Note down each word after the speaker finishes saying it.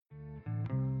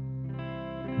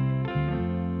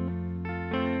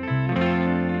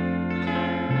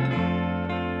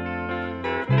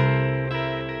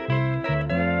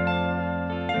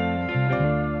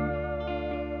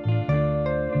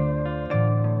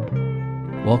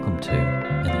Welcome to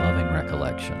In Loving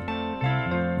Recollection.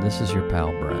 This is your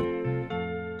pal Brent.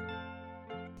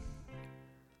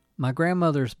 My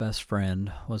grandmother's best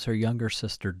friend was her younger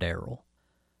sister Daryl.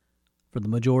 For the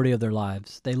majority of their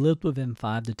lives, they lived within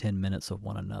 5 to 10 minutes of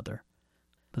one another.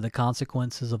 But the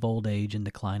consequences of old age and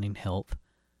declining health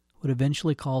would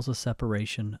eventually cause a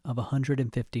separation of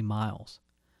 150 miles,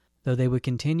 though they would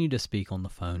continue to speak on the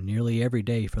phone nearly every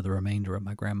day for the remainder of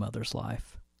my grandmother's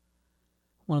life.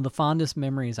 One of the fondest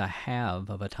memories I have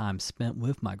of a time spent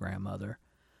with my grandmother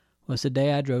was the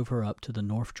day I drove her up to the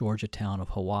North Georgia town of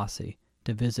Hiwassee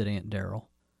to visit Aunt Daryl.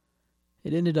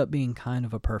 It ended up being kind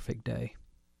of a perfect day.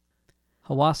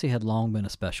 Hiwassee had long been a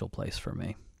special place for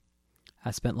me.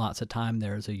 I spent lots of time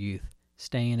there as a youth,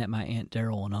 staying at my Aunt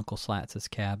Daryl and Uncle Slats's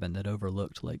cabin that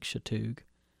overlooked Lake Chatoog.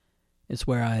 It's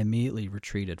where I immediately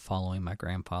retreated following my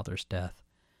grandfather's death,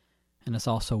 and it's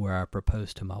also where I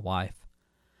proposed to my wife.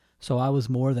 So I was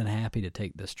more than happy to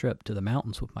take this trip to the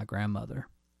mountains with my grandmother.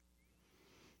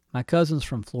 My cousins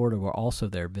from Florida were also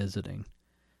there visiting,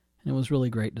 and it was really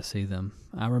great to see them.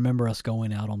 I remember us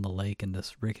going out on the lake in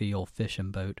this rickety old fishing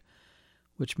boat,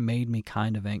 which made me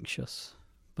kind of anxious,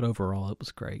 but overall it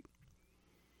was great.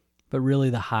 But really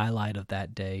the highlight of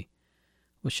that day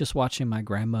was just watching my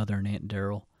grandmother and Aunt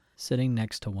Daryl sitting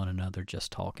next to one another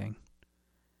just talking.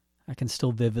 I can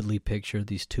still vividly picture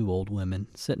these two old women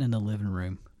sitting in the living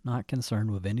room, not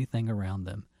concerned with anything around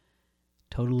them,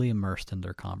 totally immersed in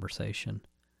their conversation.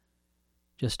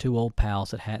 Just two old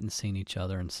pals that hadn't seen each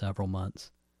other in several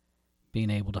months, being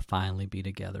able to finally be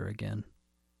together again.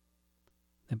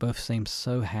 They both seemed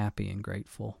so happy and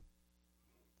grateful.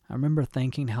 I remember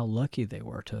thinking how lucky they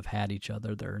were to have had each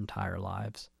other their entire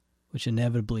lives, which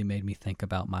inevitably made me think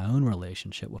about my own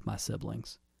relationship with my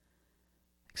siblings,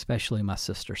 especially my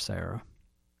sister Sarah.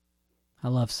 I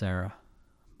love Sarah,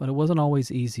 but it wasn't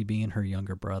always easy being her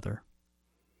younger brother.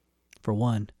 For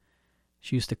one,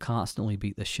 she used to constantly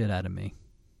beat the shit out of me.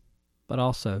 But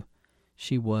also,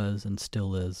 she was, and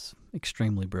still is,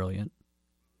 extremely brilliant.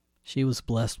 She was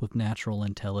blessed with natural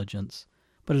intelligence,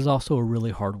 but is also a really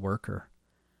hard worker,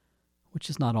 which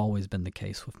has not always been the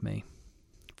case with me.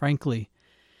 Frankly,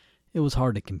 it was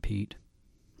hard to compete,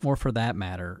 or for that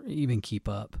matter, even keep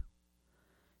up.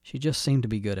 She just seemed to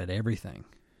be good at everything,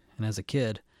 and as a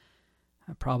kid,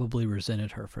 I probably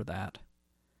resented her for that,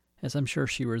 as I'm sure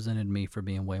she resented me for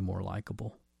being way more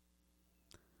likable.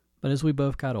 But as we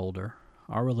both got older,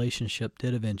 our relationship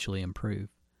did eventually improve.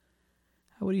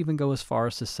 I would even go as far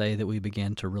as to say that we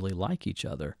began to really like each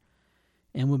other,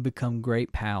 and would become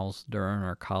great pals during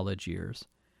our college years,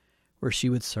 where she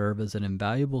would serve as an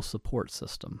invaluable support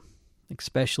system,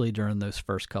 especially during those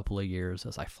first couple of years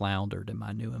as I floundered in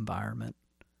my new environment.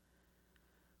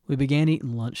 We began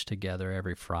eating lunch together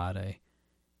every Friday,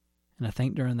 and I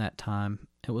think during that time,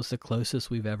 it was the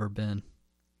closest we've ever been.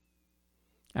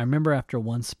 I remember after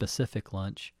one specific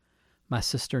lunch, my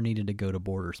sister needed to go to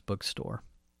Borders bookstore.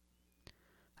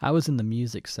 I was in the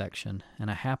music section,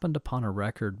 and I happened upon a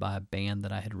record by a band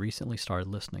that I had recently started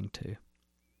listening to.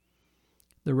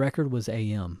 The record was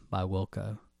A.M. by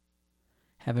Wilco.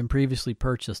 Having previously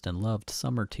purchased and loved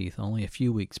Summerteeth only a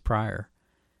few weeks prior,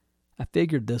 I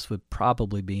figured this would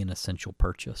probably be an essential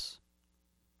purchase.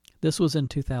 This was in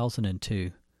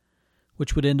 2002,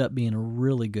 which would end up being a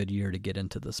really good year to get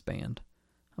into this band.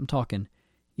 I'm talking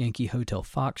Yankee Hotel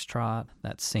Foxtrot,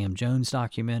 that Sam Jones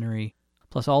documentary,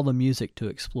 plus all the music to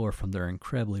explore from their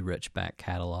incredibly rich back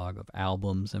catalog of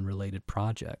albums and related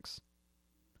projects.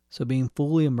 So being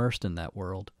fully immersed in that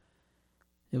world,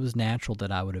 it was natural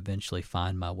that I would eventually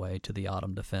find my way to the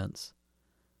Autumn Defense,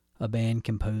 a band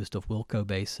composed of Wilco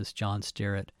bassist John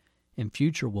Sterrett and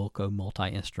future Wilco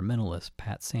multi-instrumentalist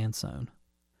Pat Sansone.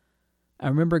 I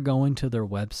remember going to their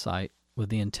website with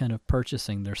the intent of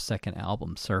purchasing their second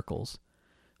album, Circles,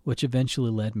 which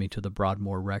eventually led me to the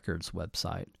Broadmoor Records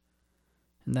website.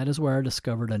 And that is where I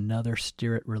discovered another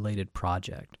Sterrett-related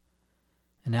project,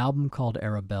 an album called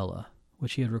Arabella,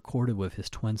 which he had recorded with his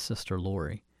twin sister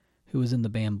Lori, who was in the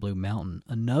band Blue Mountain,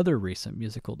 another recent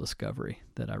musical discovery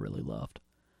that I really loved.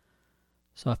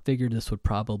 So I figured this would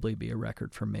probably be a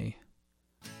record for me.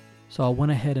 So I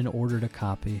went ahead and ordered a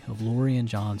copy of Lori and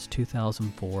John's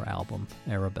 2004 album,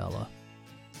 Arabella.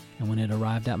 And when it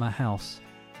arrived at my house,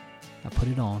 I put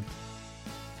it on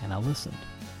and I listened.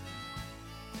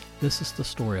 This is the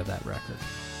story of that record.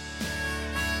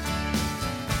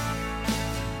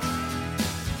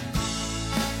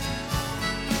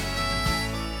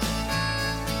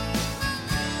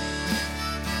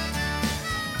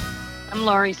 I'm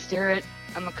Laurie Sterrett.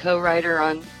 I'm a co-writer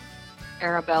on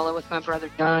Arabella with my brother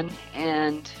John,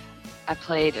 and I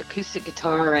played acoustic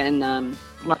guitar and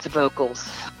lots of vocals.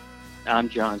 I'm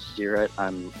John Stearett.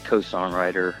 I'm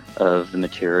co-songwriter of the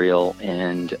material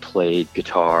and played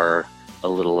guitar, a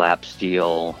little lap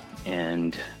steel,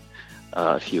 and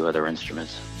a few other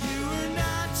instruments.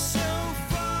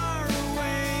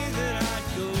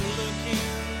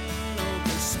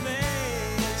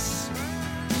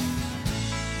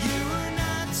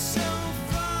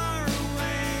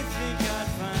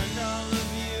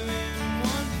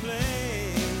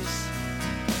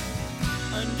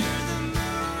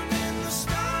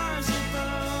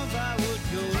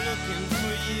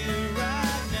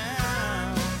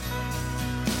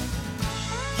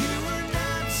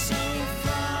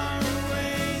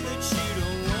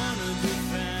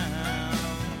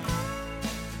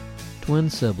 Twin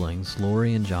siblings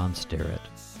Lori and John Stearett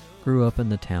grew up in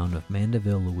the town of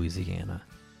Mandeville, Louisiana,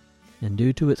 and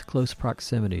due to its close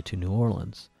proximity to New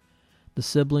Orleans, the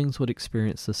siblings would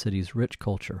experience the city's rich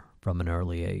culture from an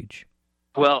early age.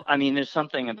 Well, I mean, there's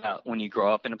something about when you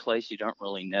grow up in a place, you don't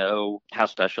really know how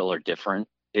special or different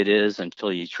it is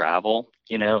until you travel,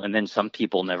 and then some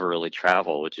people never really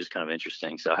travel, which is kind of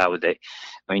interesting. So how would they,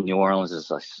 I mean, New Orleans is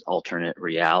this alternate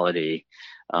reality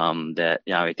that,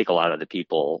 I think a lot of the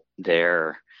people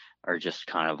there are just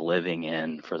kind of living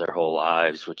in for their whole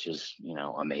lives, which is,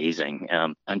 amazing.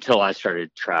 Until I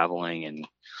started traveling and,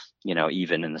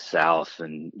 even in the South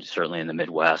and certainly in the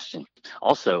Midwest, and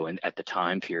also at the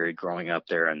time period growing up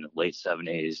there in the late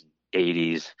 70s,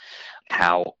 80s,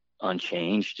 how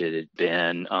unchanged it had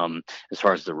been. As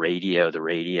far as the radio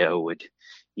would,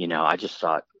 I just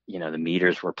thought, the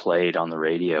meters were played on the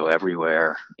radio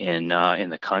everywhere in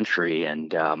the country,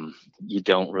 and you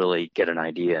don't really get an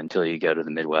idea until you go to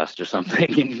the Midwest or something.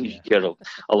 You go to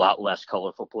a lot less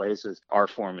colorful places. Our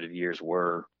formative years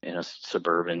were in a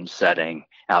suburban setting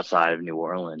outside of New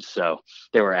Orleans, so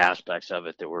there were aspects of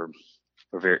it that were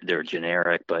they're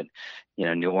generic, but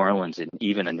New Orleans, and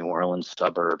even a New Orleans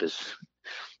suburb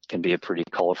can be a pretty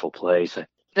colorful place.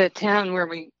 The town where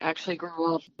we actually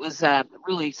grew up was a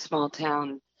really small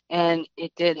town, and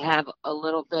it did have a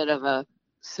little bit of a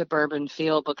suburban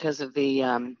feel because of the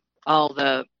all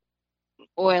the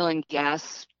oil and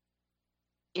gas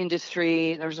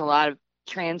industry. There's a lot of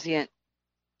transient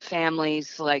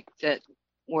families like that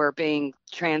were being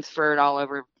transferred all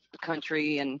over the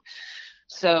country, and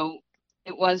so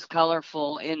it was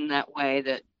colorful in that way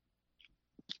that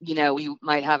we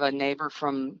might have a neighbor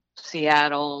from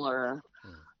Seattle or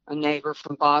a neighbor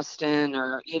from Boston,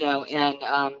 or and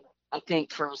I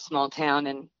think for a small town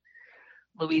in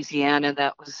Louisiana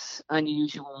that was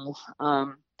unusual,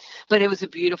 but it was a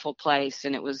beautiful place,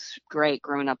 and it was great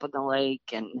growing up on the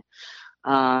lake, and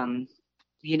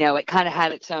it kind of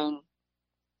had its own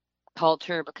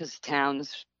culture because the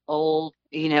town's old.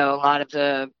 A lot of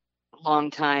the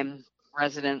longtime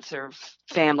residents or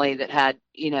family that had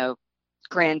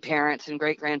grandparents and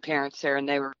great grandparents there, and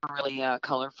they were really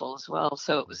colorful as well.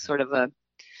 So it was sort of a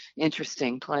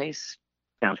interesting place.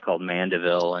 Town's called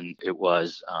Mandeville, and it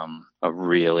was a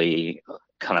really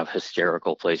kind of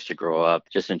hysterical place to grow up,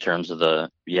 just in terms of the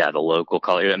local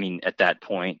color. I mean, at that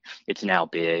point, it's now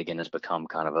big and has become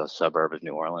kind of a suburb of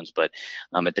New Orleans, but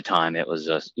at the time it was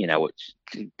what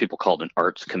people called an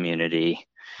arts community.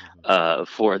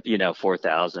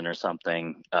 4,000 or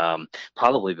something,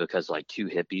 probably because like two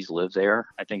hippies live there.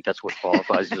 I think that's what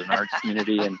qualifies as an arts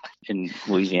community in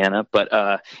Louisiana,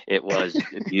 but it was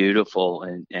beautiful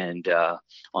and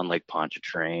on Lake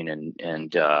Pontchartrain,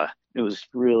 and it was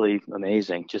really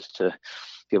amazing just to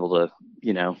be able to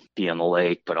be on the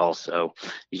lake, but also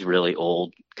these really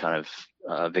old kind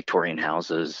of Victorian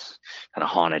houses, kind of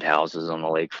haunted houses on the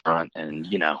lakefront, and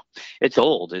it's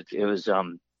old. It was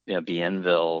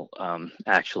Bienville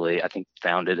actually, I think,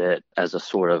 founded it as a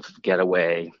sort of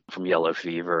getaway from yellow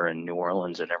fever in New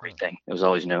Orleans and everything. It was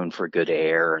always known for good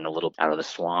air and a little out of the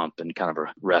swamp and kind of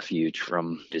a refuge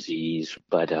from disease.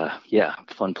 But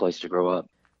fun place to grow up.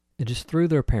 It is through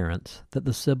their parents that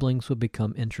the siblings would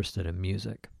become interested in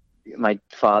music. My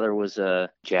father was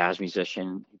a jazz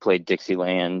musician. He played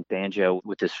Dixieland banjo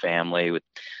with his family, with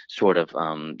sort of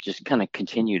just kind of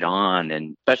continued on,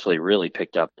 and especially really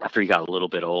picked up after he got a little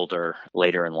bit older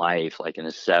later in life, like in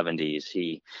his 70s.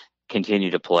 He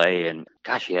continued to play, and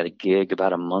gosh, he had a gig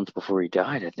about a month before he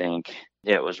died, I think.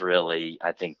 It was really,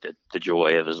 I think, the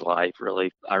joy of his life,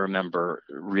 really. I remember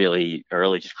really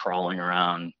early just crawling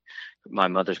around my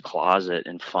mother's closet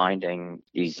and finding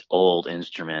these old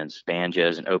instruments,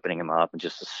 banjos, and opening them up, and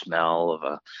just the smell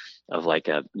of like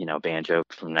a banjo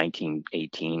from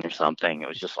 1918 or something. It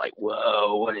was just like,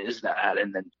 whoa, what is that?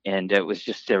 And it was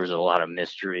just, there was a lot of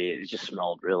mystery. It just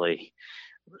smelled really,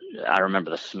 I remember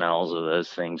the smells of those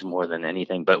things more than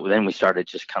anything. But then we started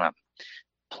just kind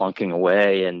of plunking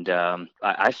away. And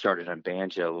I started on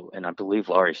banjo, and I believe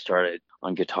Laurie started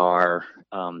on guitar.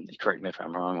 Correct me if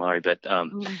I'm wrong, Laurie, but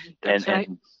That's right.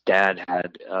 and Dad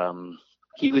had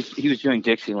he was doing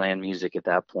Dixieland music at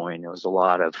that point. It was a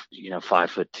lot of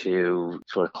 5'2"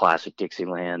 sort of classic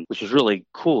Dixieland, which was really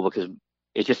cool because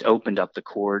it just opened up the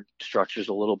chord structures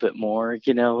a little bit more.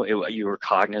 You were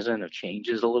cognizant of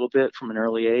changes a little bit from an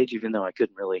early age, even though I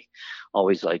couldn't really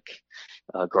always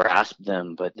grasp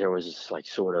them. But there was this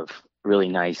sort of really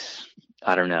nice,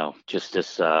 I don't know, just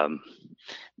this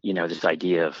this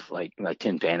idea of like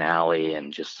Tin Pan Alley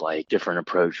and just different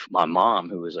approach. My mom,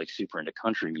 who was super into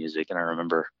country music, and I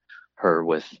remember her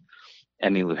with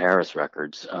Emmylou Harris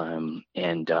records,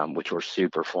 which were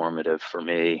super formative for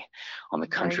me on the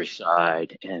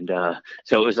countryside. And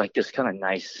so it was this kind of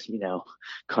nice,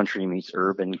 country meets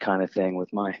urban kind of thing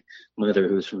with my mother,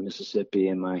 who was from Mississippi,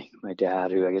 and my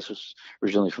dad, who I guess was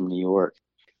originally from New York.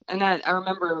 And I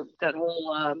remember that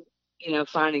whole,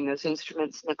 finding those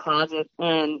instruments in the closet.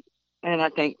 And I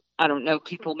think, I don't know,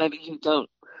 people maybe who don't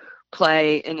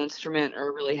play an instrument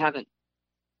or really haven't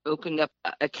opened up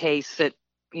a case that,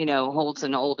 holds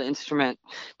an old instrument.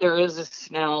 There is a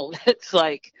smell that's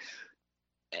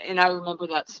and I remember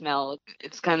that smell.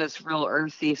 It's kind of this real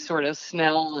earthy sort of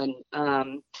smell.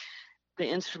 And the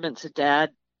instruments that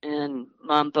Dad and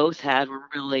Mom both had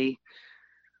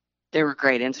they were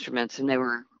great instruments, and they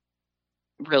were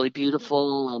really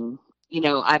beautiful. And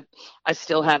I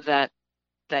still have that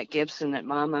Gibson that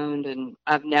Mom owned, and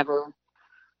I've never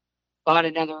bought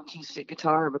another acoustic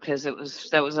guitar because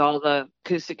that was all the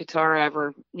acoustic guitar I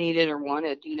ever needed or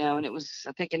wanted. And it was,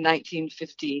 I think, in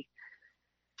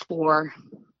 1954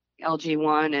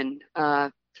 LG1, and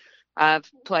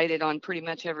I've played it on pretty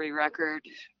much every record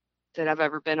that I've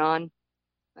ever been on,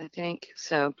 I think.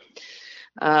 So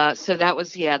that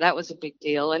was a big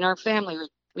deal. And our family,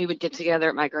 we would get together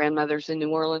at my grandmother's in New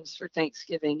Orleans for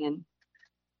Thanksgiving, and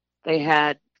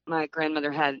my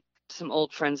grandmother had some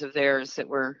old friends of theirs that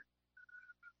were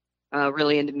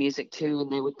really into music too, and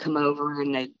they would come over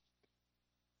and they'd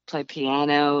play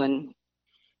piano, and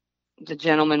the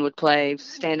gentleman would play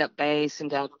stand-up bass, and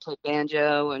Dad would play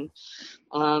banjo, and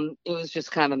it was just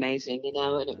kind of amazing, and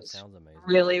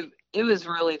it was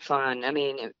really fun. I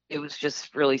mean, it was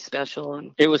just really special,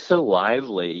 and it was so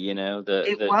lively.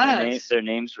 Their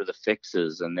names were the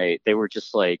Fixes, and they were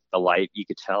just the light. You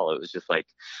could tell it was just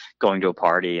going to a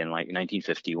party in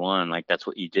 1951. That's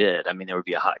what you did. I mean, there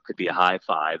could be a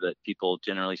hi-fi, but people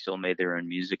generally still made their own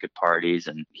music at parties.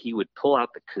 And he would pull out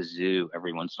the kazoo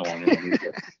every once in a while.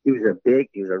 He was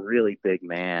a really big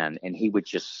man, and he would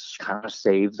just kind of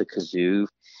save the kazoo.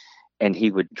 And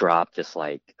he would drop this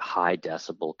high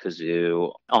decibel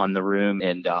kazoo on the room,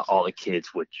 and all the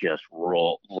kids would just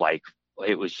roll.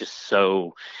 It was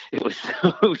so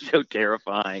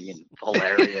terrifying and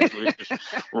hilarious. We would just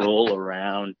roll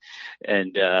around,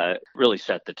 and really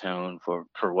set the tone for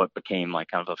what became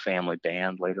kind of a family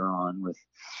band later on with,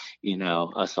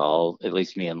 us all, at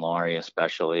least me and Laurie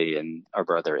especially, and our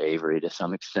brother Avery to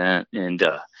some extent, and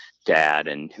Dad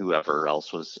and whoever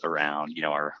else was around,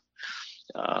 our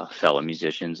fellow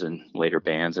musicians and later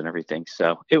bands and everything.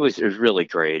 So it was really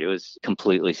great. It was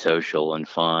completely social and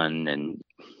fun, and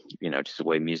just the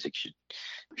way music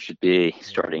should be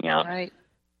starting out. Right.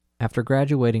 After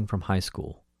graduating from high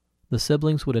school, the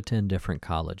siblings would attend different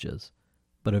colleges,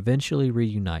 but eventually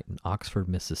reunite in Oxford,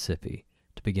 Mississippi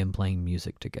to begin playing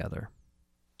music together.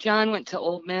 John went to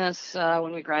Ole Miss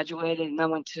when we graduated, and I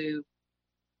went to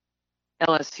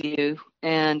LSU,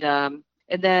 and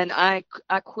then I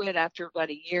quit after about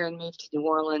a year and moved to New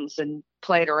Orleans and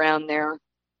played around there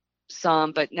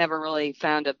some, but never really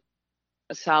found a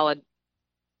solid,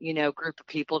 group of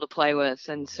people to play with.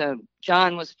 And so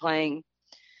John was playing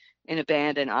in a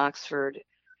band in Oxford,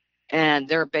 and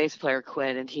their bass player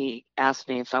quit, and he asked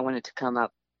me if I wanted to come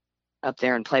up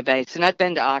there and play bass. And I'd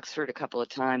been to Oxford a couple of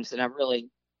times, and I really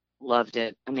loved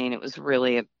it. I mean, it was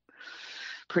really a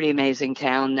pretty amazing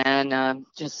town then,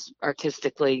 just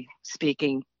artistically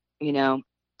speaking,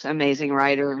 amazing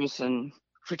writers and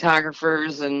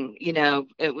photographers, and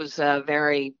it was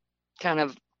very kind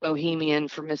of bohemian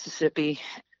for Mississippi.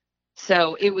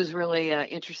 So it was really an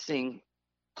interesting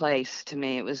place to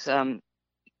me. It was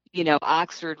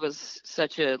Oxford was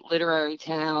such a literary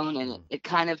town, and it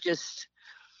kind of just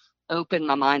opened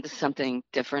my mind to something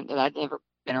different that I'd never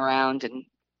been around, and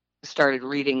started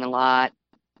reading a lot.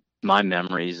 My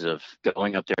memories of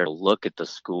going up there to look at the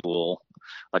school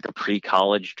like a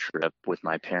pre-college trip with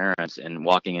my parents and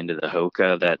walking into the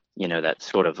Hoka, that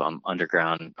sort of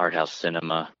underground art house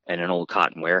cinema, and an old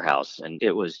cotton warehouse. And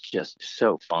it was just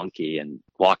so funky, and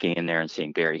walking in there and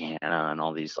seeing Barry Hannah and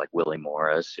all these like Willie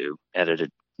Morris, who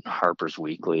edited Harper's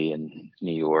Weekly in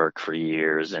New York for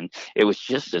years. And it was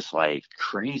just this like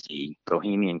crazy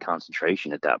bohemian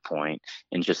concentration at that point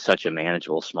in just such a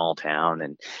manageable small town.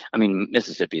 And I mean,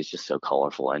 Mississippi is just so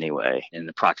colorful anyway, and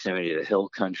the proximity to the hill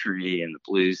country and the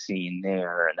blues scene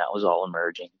there, and that was all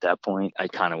emerging at that point. I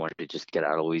kind of wanted to just get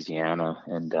out of Louisiana,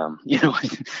 and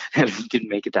I didn't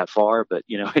make it that far, but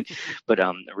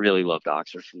really loved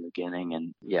Oxford from the beginning.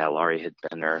 And yeah, Laurie had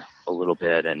been there a little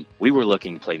bit, and we were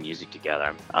looking to play music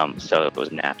together. So it was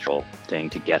a natural thing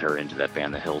to get her into that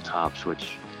band, the Hilltops,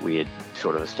 which we had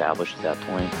sort of established at that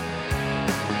point.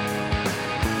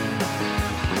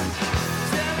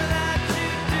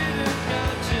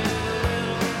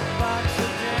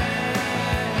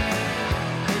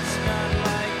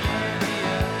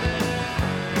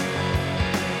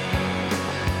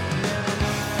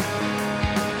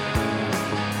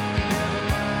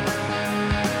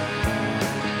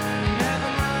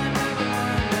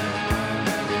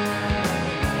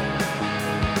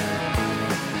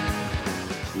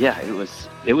 Yeah,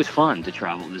 it was fun to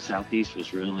travel. The Southeast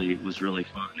was really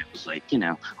fun. It was like,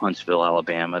 Huntsville,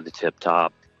 Alabama, the Tip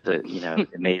Top, the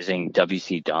amazing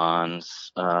W.C.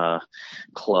 Don's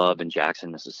club in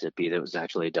Jackson, Mississippi. That was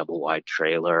actually a double wide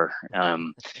trailer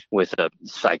with a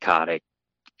psychotic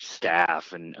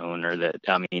staff and owner.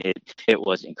 It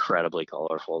was incredibly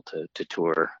colorful to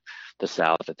tour the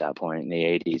South at that point in the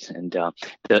 80s. And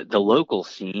the local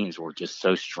scenes were just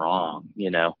so strong.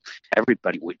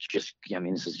 Everybody would just,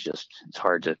 it's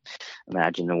hard to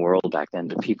imagine the world back then,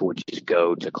 but people would just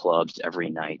go to clubs every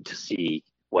night to see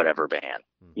whatever band.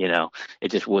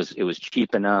 It was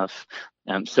cheap enough.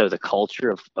 So the culture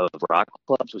of rock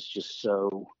clubs was just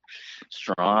so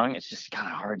strong. It's just kind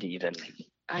of hard to even.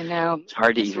 I know. It's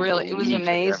hard to it was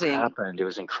amazing. Happened. It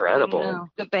was incredible.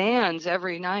 The bands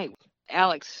every night.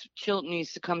 Alex Chilton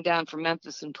used to come down from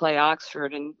Memphis and play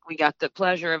Oxford, and we got the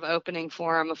pleasure of opening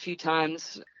for him a few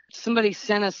times. Somebody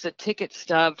sent us a ticket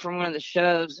stub from one of the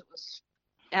shows. It was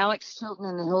Alex Chilton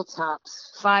and the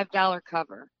Hilltops, $5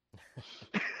 cover.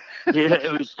 Yeah,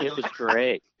 it was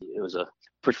great. It was a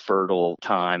pretty fertile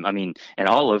time. And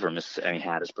all over Mississippi.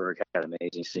 Hattiesburg had an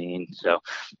amazing scene. So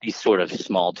these sort of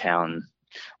small town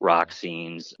rock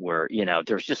scenes where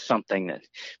there's just something that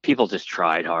people just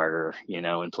tried harder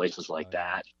in places like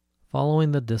that.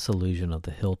 Following the dissolution of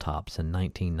the Hilltops in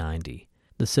 1990,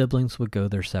 the siblings would go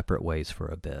their separate ways for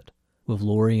a bit, with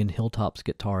Laurie and Hilltops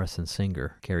guitarist and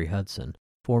singer Kerry Hudson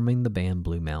forming the band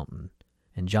Blue Mountain,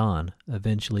 and John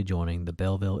eventually joining the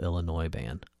Belleville, Illinois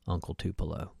band Uncle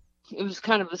Tupelo. It was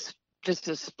kind of just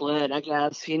a split, I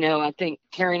guess. I think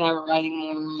Kerry and I were writing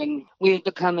more, and we had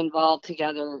become involved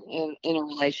together in a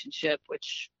relationship,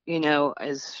 which,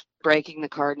 is breaking the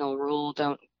cardinal rule.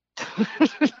 Don't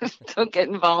get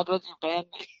involved with your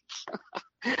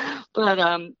bandmates.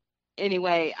 But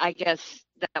anyway, I guess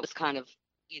that was kind of,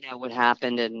 what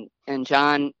happened. And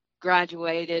John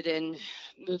graduated and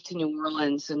moved to New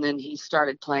Orleans, and then he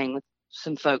started playing with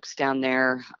some folks down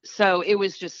there. So it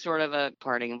was just sort of a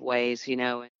parting of ways,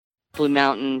 Blue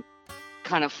Mountain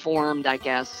kind of formed, I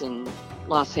guess, in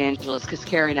Los Angeles because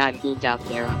Kerry and I moved out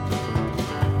there.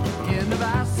 In the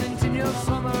bicentennial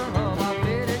summer of our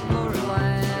faded glory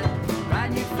land,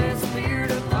 riding your fast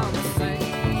beard upon the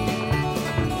scene.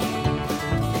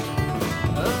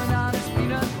 An honest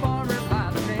peanut farmer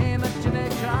by the name of Jimmy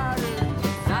Carter,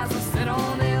 as I sit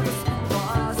on every school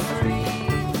bus street.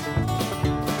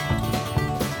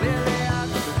 Well, they had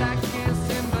to stack against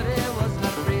him, but he wasn't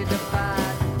afraid to fight.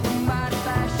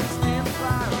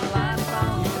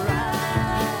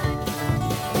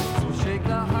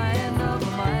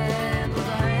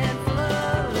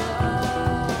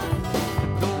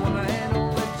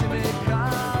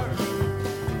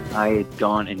 I had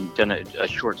gone and done a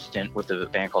short stint with a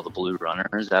band called the Blue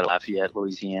Runners out of Lafayette,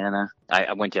 Louisiana.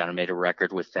 I went down and made a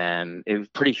record with them. It was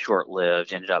pretty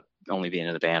short-lived. Ended up only being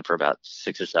in the band for about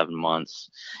 6 or 7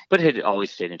 months, but had always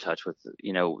stayed in touch with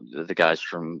the guys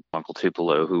from Uncle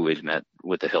Tupelo who we'd met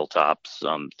with the Hilltops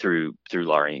through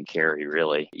Laurie and Kerry.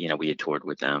 Really, we had toured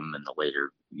with them in the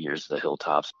later years of the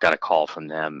Hilltops. Got a call from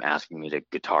them asking me to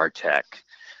guitar tech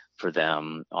for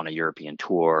them on a European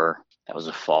tour. That was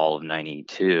the fall of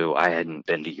 92. I hadn't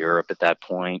been to Europe at that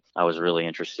point. I was really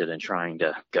interested in trying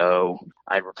to go.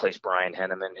 I replaced Brian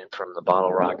Henneman from the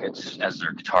Bottle Rockets as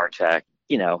their guitar tech.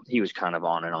 he was kind of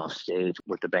on and off stage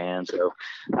with the band. So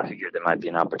I figured there might be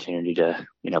an opportunity to,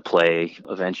 play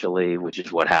eventually, which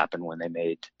is what happened when they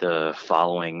made the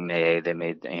following May. They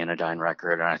made the Anodyne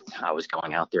record. And I was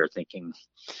going out there thinking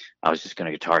I was just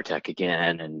going to guitar tech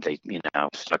again. And they,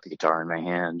 stuck the guitar in my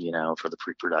hand, for the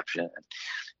pre-production, and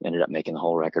ended up making the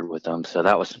whole record with them. So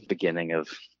that was the beginning of,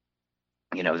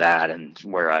 that and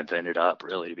where I've ended up,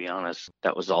 really, to be honest.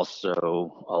 That was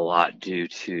also a lot due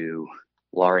to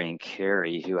Laurie and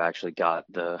Carrie, who actually got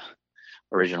the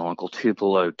original Uncle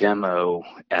Tupelo demo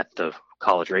at the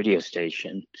college radio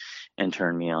station and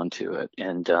turned me on to it.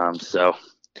 And so,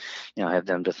 I have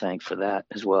them to thank for that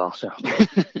as well. So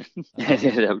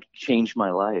it changed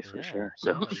my life for sure.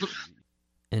 So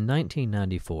in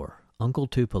 1994, Uncle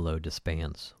Tupelo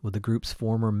disbands, with the group's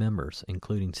former members,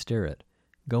 including Sterrett,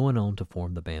 going on to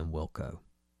form the band Wilco.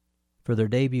 For their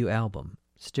debut album,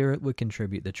 Sterrett would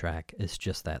contribute the track It's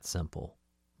Just That Simple,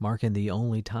 marking the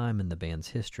only time in the band's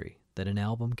history that an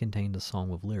album contained a song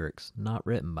with lyrics not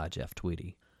written by Jeff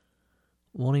Tweedy.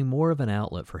 Wanting more of an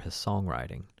outlet for his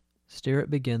songwriting, Sterrett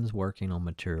begins working on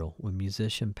material with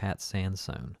musician Pat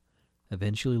Sansone,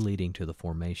 eventually leading to the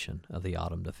formation of the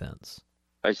Autumn Defense.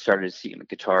 I started to see him at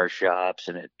guitar shops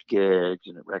and at gigs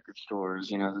and at record stores,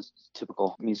 the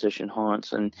typical musician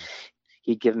haunts. And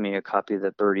he'd given me a copy of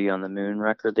the Birdie on the Moon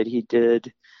record that he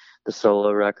did, the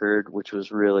solo record, which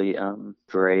was really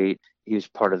great. He was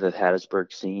part of the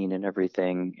Hattiesburg scene and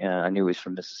everything. I knew he was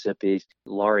from Mississippi.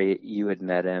 Laurie, you had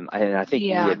met him. I think we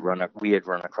had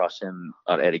run across him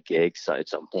at a gig site at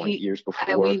some point years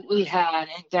before. We had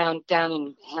down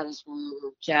in Hattiesburg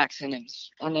or Jackson.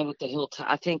 I know with the Hilltop.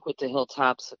 I think with the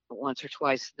Hilltops once or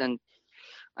twice. Then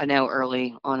I know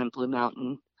early on in Blue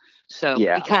Mountain. So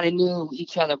we kind of knew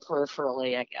each other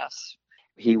peripherally, I guess.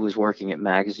 He was working at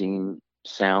Magazine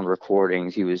Sound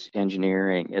Recordings. He was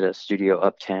engineering at a studio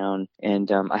uptown,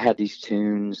 and I had these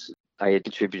tunes. I had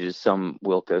contributed some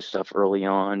Wilco stuff early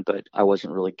on, but I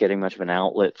wasn't really getting much of an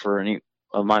outlet for any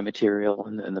of my material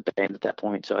in the band at that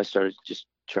point. So I started just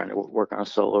trying to work on a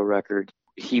solo record.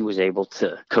 He was able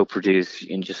to co-produce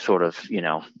and just sort of,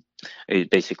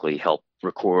 basically help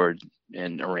record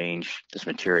and arrange this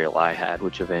material I had,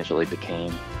 which eventually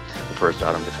became the first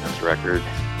Autumn Defense record.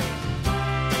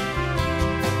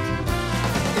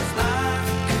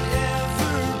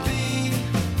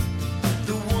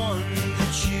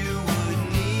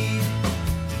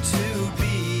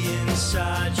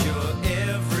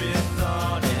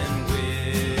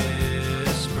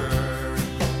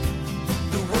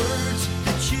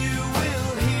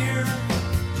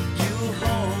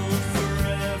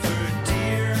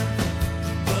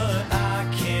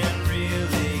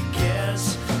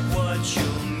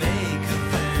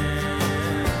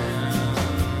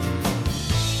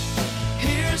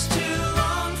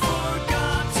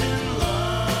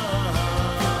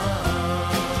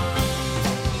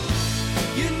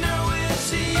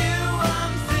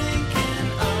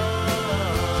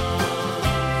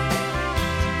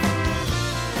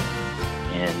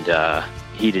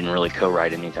 He didn't really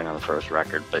co-write anything on the first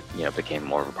record, but became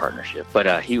more of a partnership.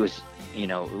 But he was,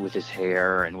 with his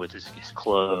hair and with his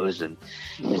clothes and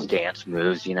his dance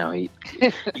moves, you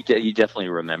definitely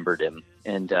remembered him.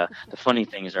 And the funny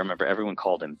thing is, I remember everyone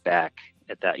called him Beck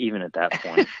at that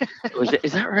point.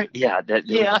 Is that right? Yeah, there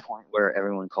was a point where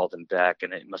everyone called him Beck,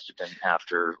 and it must have been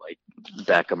after like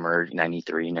Beck emerged,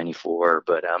 93, 94.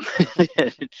 But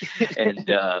and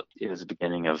it was the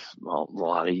beginning of a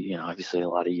lot of, obviously a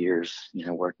lot of years,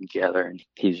 working together. And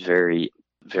he's very,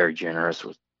 very generous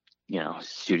with,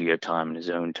 studio time and his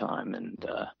own time. And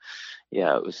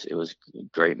it was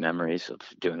great memories of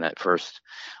doing that first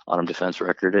Autumn Defense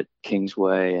record at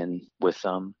Kingsway, and with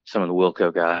some of the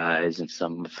Wilco guys and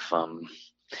some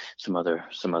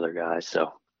other guys.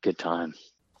 So good time.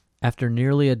 After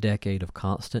nearly a decade of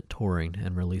constant touring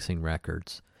and releasing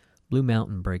records, Blue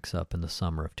Mountain breaks up in the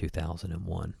summer of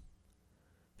 2001.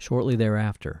 Shortly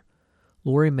thereafter,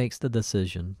 Laurie makes the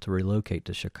decision to relocate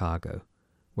to Chicago,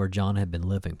 where John had been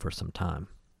living for some time.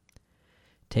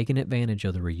 Taking advantage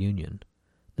of the reunion,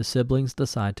 the siblings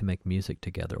decide to make music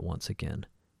together once again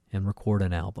and record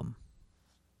an album.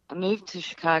 I moved to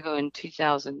Chicago in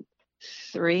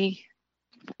 2003.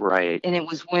 Right. And it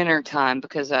was winter time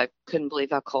because I couldn't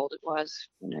believe how cold it was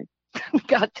when I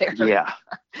got there. Yeah.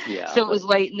 So it was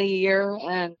late in the year,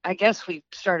 and I guess we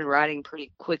started writing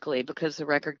pretty quickly because the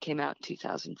record came out in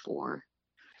 2004.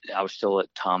 I was still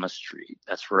at Thomas Street.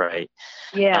 That's right.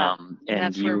 Yeah.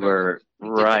 And you were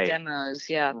right. Did the demos,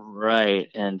 yeah. Right.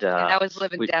 And I was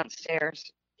living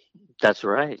downstairs. That's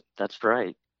right.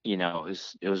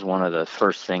 it was one of the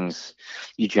first things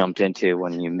you jumped into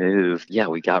when you moved. Yeah,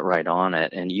 we got right on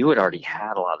it. And you had already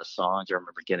had a lot of songs. I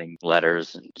remember getting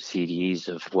letters and CDs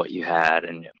of what you had,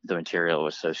 and the material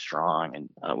was so strong.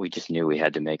 And we just knew we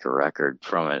had to make a record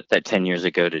from it. That 10 years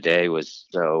ago today was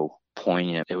so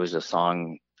poignant. It was a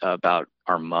song about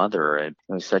our mother. It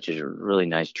was such a really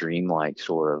nice dreamlike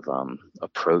sort of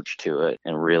approach to it,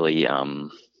 and really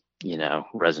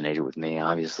resonated with me,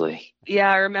 obviously.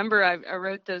 Yeah, I remember I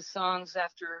wrote those songs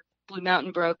after Blue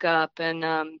Mountain broke up,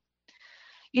 and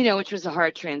which was a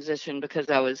hard transition because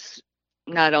I was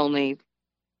not only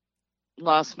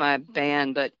lost my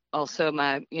band, but also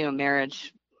my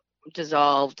marriage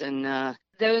dissolved, and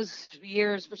those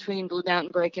years between Blue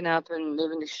Mountain breaking up and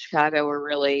moving to Chicago were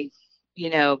really,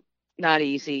 not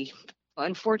easy.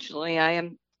 Unfortunately, I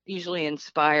am usually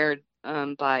inspired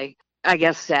by, I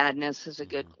guess, sadness is a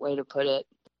good way to put it.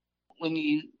 When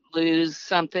you lose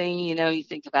something, you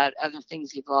think about other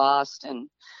things you've lost, and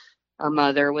our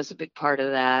mother was a big part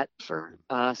of that for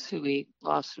us, who we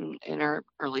lost in our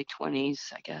early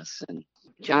 20s, I guess. And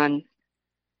John,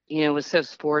 was so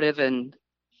supportive, and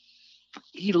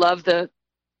he loved the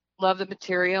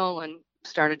material, and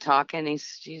started talking.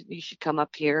 You should come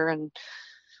up here, and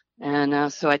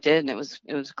so I did, and it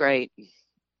was great.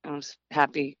 I was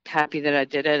happy that I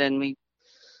did it, and we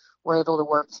were able to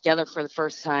work together for the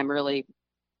first time really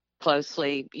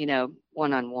closely,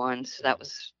 one-on-one. So that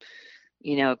was,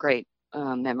 a great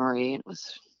memory. It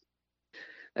was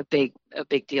a big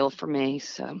deal for me.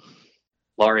 So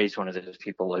Laurie's one of those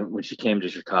people. When she came to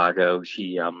Chicago,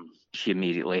 she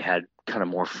immediately had kind of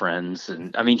more friends,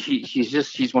 and I mean,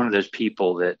 she's one of those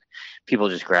people that people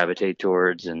just gravitate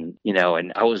towards. And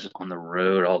and I was on the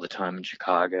road all the time in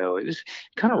Chicago. It was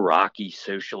kind of rocky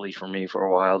socially for me for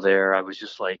a while there. I was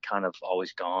just like kind of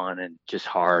always gone, and just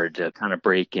hard to kind of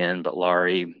break in. But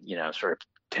Laurie, sort of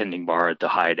tending bar at the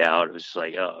Hideout, it was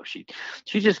like, oh, she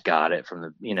just got it from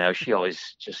the, she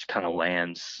always just kind of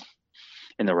lands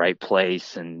in the right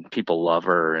place, and people love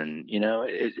her. And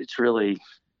it's really,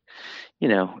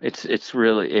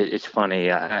 it's funny.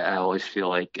 I always feel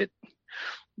like it,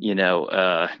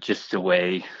 just the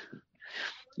way,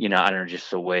 I don't know, just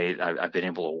the way I've been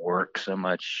able to work so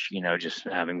much, just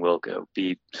having Wilco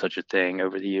be such a thing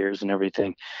over the years and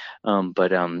everything.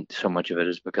 But so much of it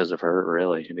is because of her,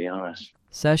 really, to be honest.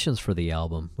 Sessions for the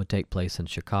album would take place in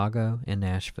Chicago and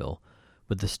Nashville,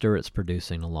 with the Stewarts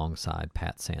producing alongside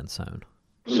Pat Sansone.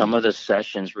 Some of the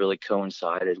sessions really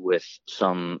coincided with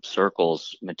some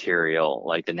Circles material,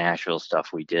 like the Nashville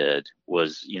stuff we did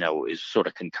was sort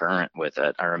of concurrent with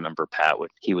it. I remember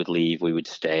he would leave, we would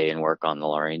stay and work on the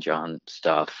Laurie and John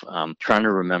stuff. Trying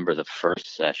to remember the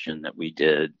first session that we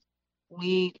did.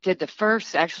 We did the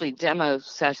first actually demo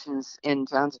sessions in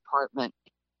John's apartment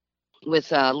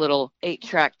with a little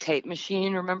 8-track tape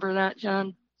machine. Remember that,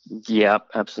 John? Yep,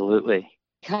 absolutely.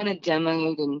 Kind of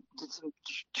demoed and did some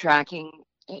tracking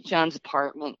at John's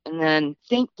apartment. And then I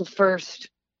think the first,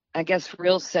 I guess,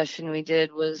 real session we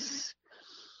did was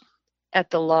at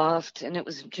the Loft, and it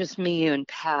was just me, you, and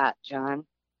Pat, John.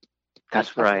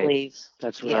 That's right.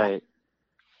 That's right.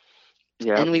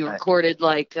 Yeah. And we recorded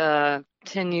like 10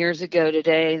 years ago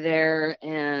today there,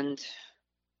 and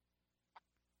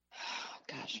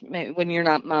gosh, maybe When You're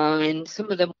Not Mine.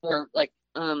 Some of them were like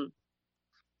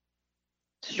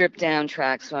stripped down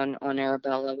tracks on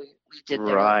Arabella. We did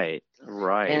that.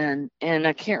 Right. And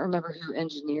I can't remember who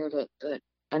engineered it, but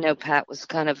I know Pat was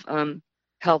kind of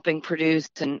helping produce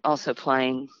and also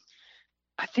playing.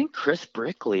 I think Chris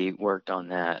Brickley worked on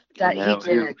that. He did. That's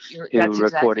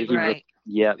exactly right.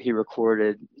 He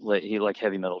recorded. He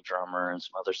heavy metal drummer and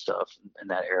some other stuff in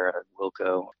that era,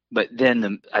 Wilco. But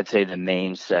then I'd say the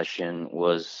main session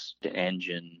was the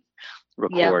Engine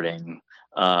recording. Yep.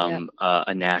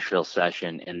 A Nashville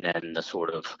session, and then the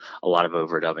sort of a lot of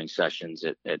overdubbing sessions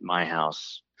at my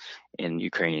house in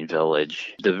Ukrainian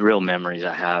Village. The real memories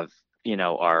I have,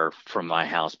 are from my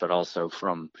house, but also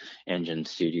from Engine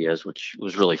Studios, which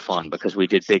was really fun because we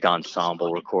did big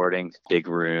ensemble recordings, big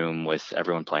room with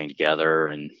everyone playing together,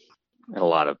 and a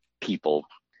lot of people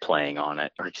playing on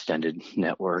it, our extended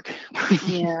network.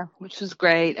 Yeah, which was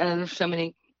great. And there's so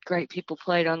many great people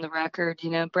played on the record.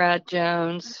 Brad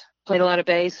Jones played a lot of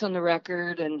bass on the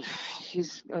record, and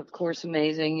he's of course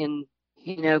amazing.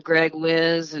 And Greg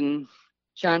Wiz and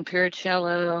John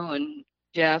Piricello and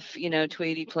Jeff,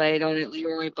 Tweedy played on it.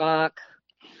 Leroy Bach,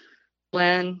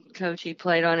 Glenn Kochi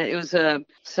played on it. It was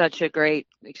such a great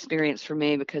experience for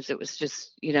me because it was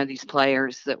just these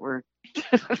players that were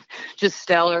just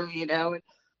stellar.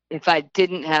 If I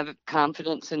didn't have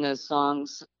confidence in those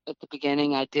songs at the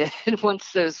beginning, I did.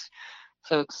 Once those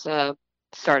folks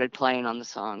started playing on the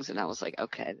songs, and I was like,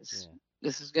 okay,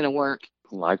 this is gonna work.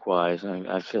 Likewise,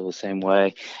 I feel the same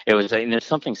way. It was, and there's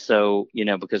something so,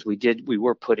 because we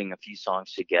were putting a few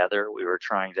songs together. We were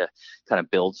trying to kind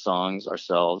of build songs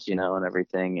ourselves, and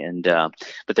everything. And,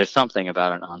 but there's something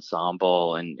about an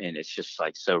ensemble, and it's just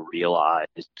like so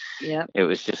realized. Yeah. It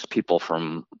was just people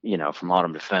from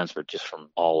Autumn Defense, but just from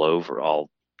all over,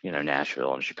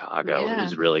 Nashville and Chicago. Yeah. It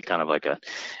was really kind of like a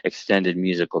extended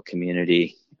musical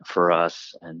community for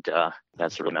us. And,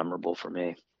 that's really memorable for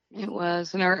me. It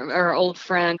was. And our old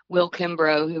friend, Will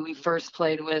Kimbrough, who we first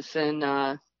played with in,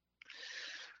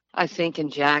 I think in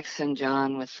Jackson,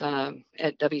 John, with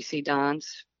at WC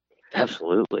Don's.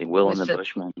 Absolutely. Will and the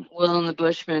Bushmen. Will and the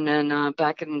Bushmen, and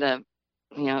back in the,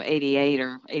 88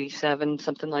 or 87,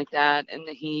 something like that. And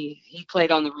he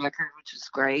played on the record, which was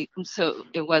great. And so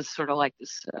it was sort of like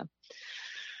this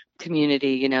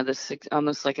community, this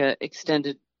almost like a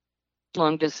extended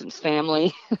long distance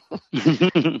family.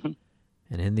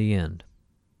 And in the end,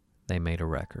 they made a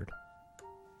record.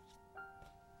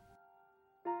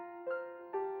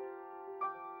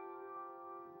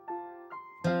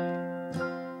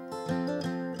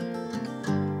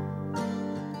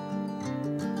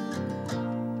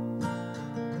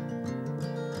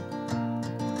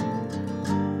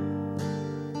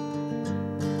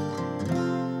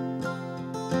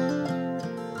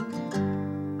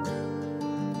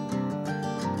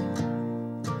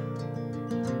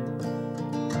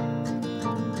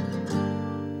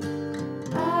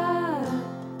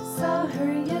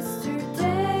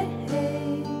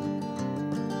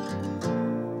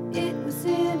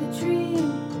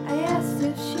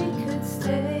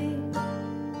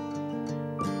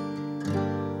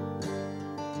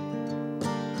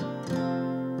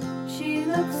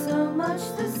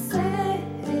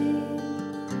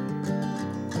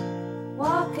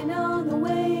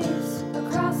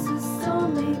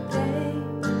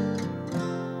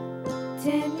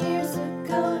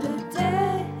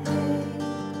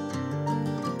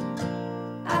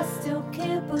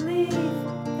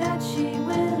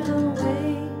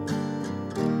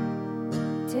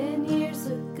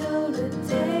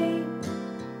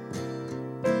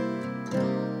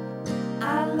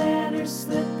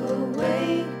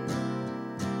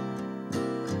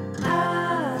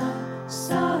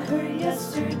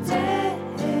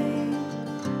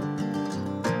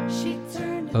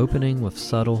 Opening with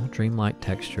subtle, dreamlike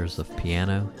textures of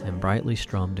piano and brightly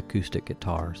strummed acoustic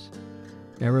guitars,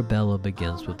 Arabella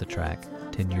begins with the track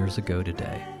 10 Years Ago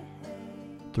Today.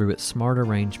 Through its smart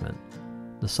arrangement,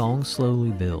 the song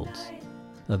slowly builds,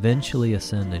 eventually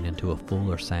ascending into a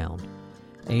fuller sound,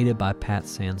 aided by Pat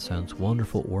Sansone's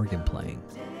wonderful organ playing.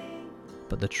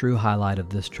 But the true highlight of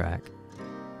this track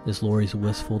is Lori's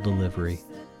wistful delivery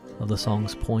of the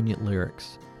song's poignant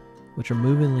lyrics, which are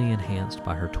movingly enhanced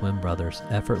by her twin brothers'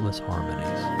 effortless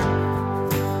harmonies.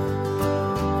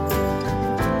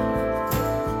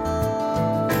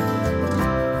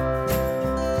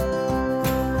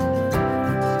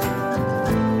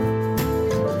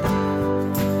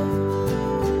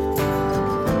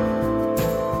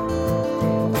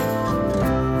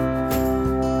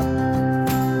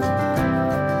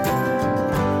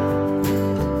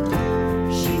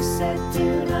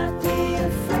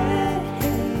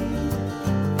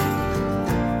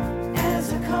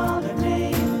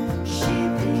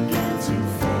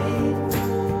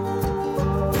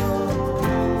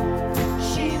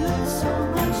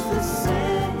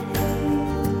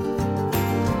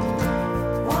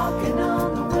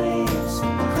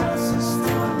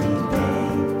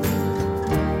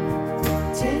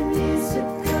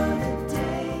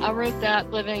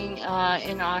 Living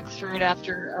in Oxford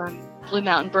after Blue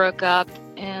Mountain broke up,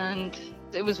 and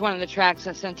it was one of the tracks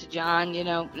I sent to John.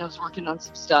 I was working on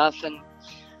some stuff, and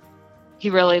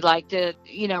he really liked it.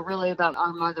 Really about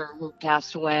our mother who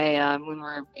passed away when we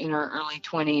were in our early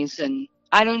 20s, and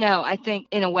I don't know. I think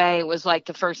in a way it was like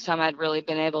the first time I'd really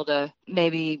been able to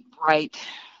maybe write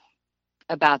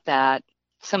about that.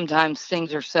 Sometimes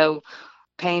things are so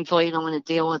painful you don't want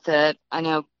to deal with it. I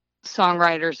know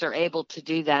songwriters are able to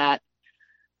do that.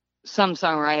 Some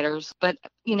songwriters, but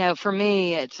for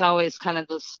me it's always kind of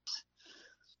this,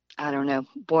 I don't know,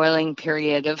 boiling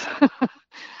period of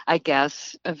I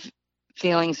guess of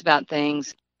feelings about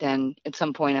things. Then at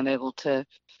some point I'm able to,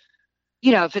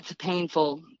 if it's a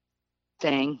painful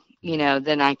thing,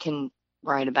 then I can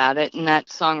write about it, and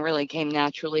that song really came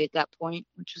naturally at that point,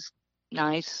 which is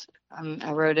nice.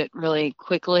 I wrote it really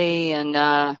quickly, and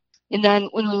then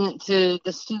when we went to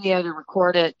the studio to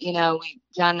record it,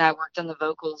 John and I worked on the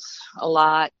vocals a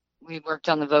lot. We worked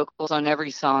on the vocals on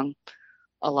every song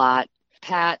a lot.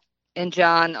 Pat And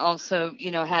John also,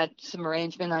 had some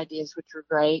arrangement ideas, which were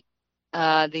great.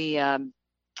 The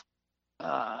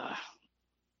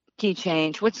key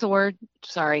change. What's the word?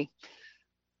 Sorry.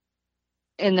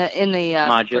 In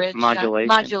the bridge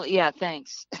Modulation. Yeah,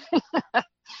 thanks.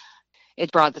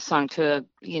 It brought the song to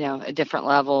a different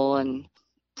level, and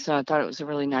so I thought it was a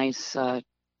really nice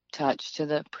touch to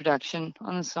the production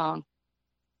on the song.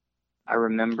 I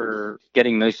remember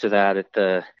getting most of that at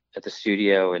the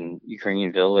studio in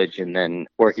Ukrainian Village, and then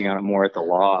working on it more at the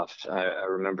Loft. I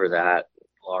remember that,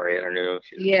 Laurie. I don't know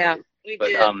if you. Yeah, we but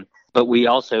did. but we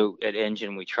also at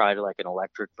Engine we tried like an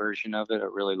electric version of it, a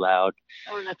really loud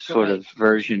sort of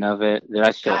version of it that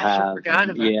I still have. I forgot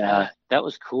about that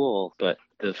was cool. But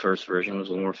the first version was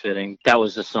more fitting. That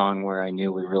was the song where I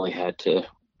knew we really had to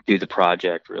do the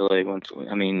project really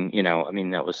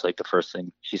that was like the first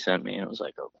thing she sent me, and it was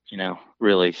like,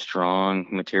 really strong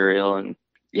material, and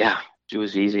yeah, it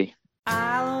was easy.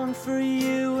 I long for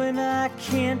you and I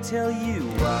can't tell you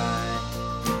why.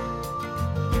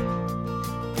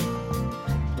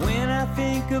 When I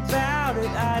think about it,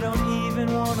 I don't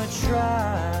even want to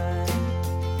try.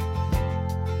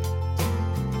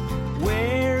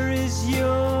 Where is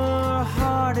your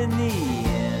heart in the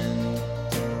end?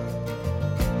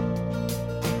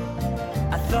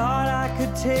 I thought I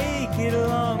could take it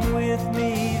along with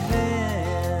me then.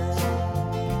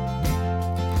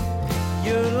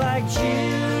 You're like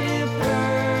juniper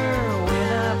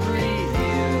when I breathe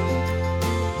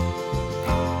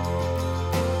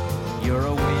you. You're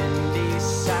a windy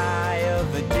sigh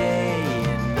of a day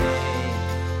in May.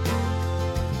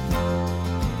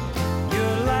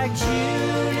 You're like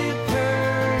juniper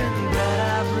that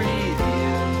I breathe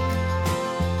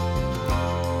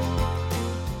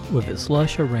you. With its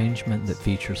lush arrangement that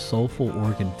features soulful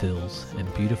organ fills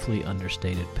and beautifully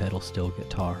understated pedal steel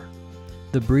guitar,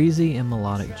 the breezy and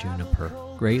melodic Juniper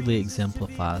greatly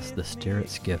exemplifies the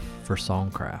Sterrett's gift for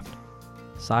songcraft.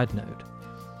 Side note,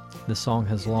 this song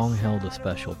has long held a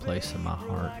special place in my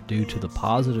heart due to the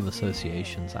positive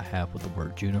associations I have with the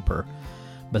word juniper,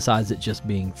 besides it just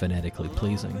being phonetically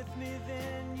pleasing.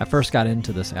 I first got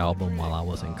into this album while I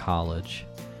was in college,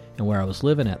 and where I was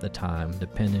living at the time,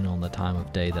 depending on the time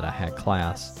of day that I had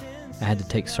class, I had to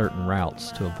take certain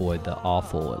routes to avoid the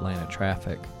awful Atlanta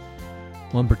traffic.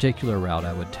 One particular route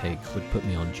I would take would put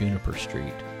me on Juniper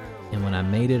Street, and when I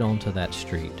made it onto that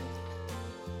street,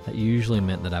 that usually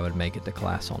meant that I would make it to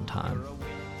class on time,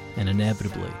 and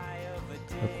inevitably,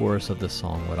 the chorus of this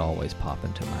song would always pop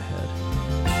into my head.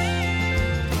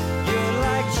 You're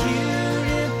like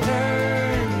juniper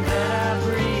that I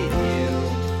breathe you.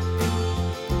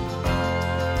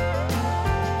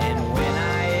 And when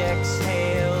I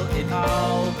exhale, it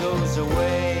all goes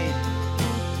away.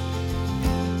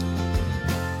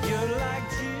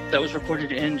 That was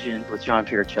recorded at Engine with John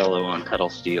Piericello on pedal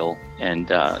steel, and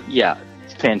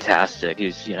fantastic.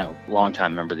 He's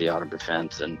longtime member of the Autumn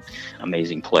Defense and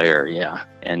amazing player,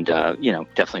 and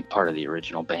definitely part of the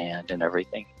original band and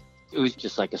everything. It was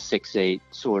just like a 6/8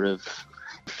 sort of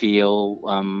feel.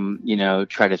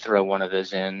 Try to throw one of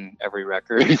those in every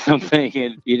record or something,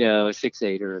 and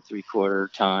 6/8 or a 3/4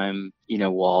 time.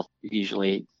 Walt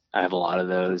usually. I have a lot of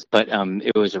those, but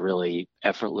it was a really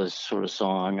effortless sort of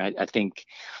song. I think.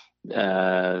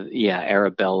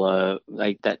 Arabella,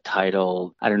 like that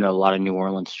title. I don't know, a lot of New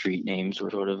Orleans street names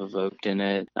were sort of evoked in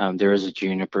it. There is a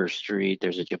Juniper Street,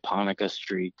 there's a Japonica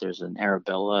Street, there's an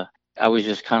Arabella. I was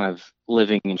just kind of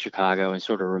living in Chicago and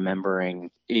sort of remembering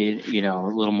it, a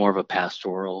little more of a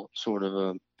pastoral sort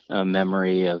of a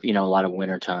memory of, a lot of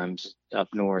winter times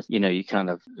up north. You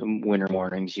kind of, winter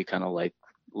mornings, you kind of like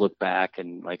look back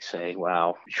and like say,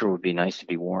 wow, sure would be nice to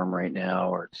be warm right now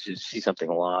or to see something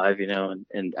alive, and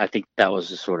I think that was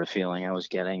the sort of feeling I was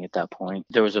getting at that point.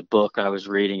 There was a book I was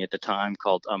reading at the time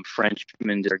called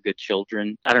Frenchmen Are Good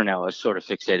Children. I don't know, I was sort of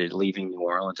fixated leaving New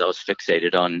Orleans. I was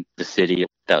fixated on the city.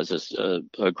 That was just a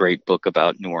great book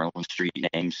about New Orleans street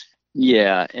names.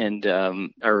 Yeah, and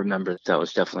I remember that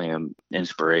was definitely an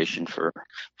inspiration for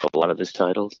a lot of his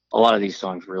titles. A lot of these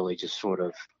songs really just sort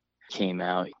of came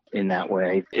out in that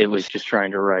way. It was just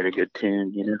trying to write a good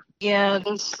tune, Yeah,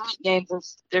 those street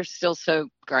names, they're still so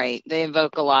great. They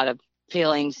evoke a lot of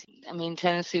feelings. I mean,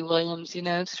 Tennessee Williams,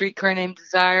 Streetcar Named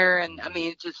Desire, and I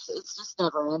mean, it's just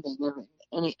never ending.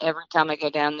 Every time I go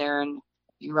down there and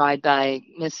you ride by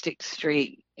Mystic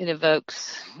Street, it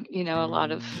evokes, a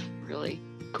lot of really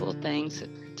cool things.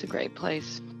 It's a great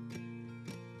place.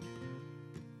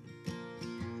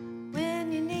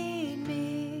 When you need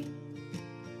me,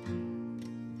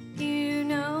 you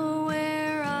know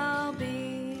where I'll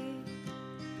be,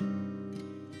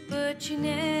 but you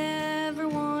never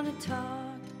want to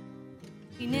talk,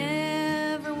 you never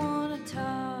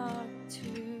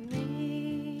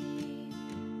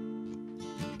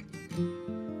You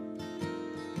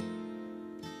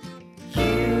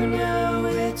know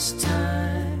it's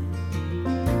time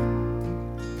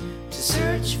to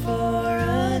search for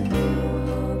a new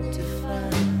hope to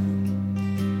find.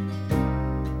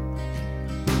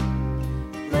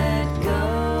 Let go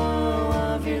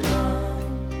of your long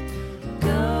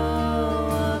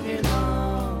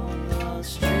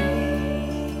lost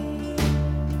dreams.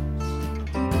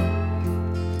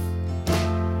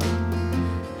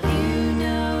 You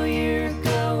know you're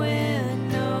going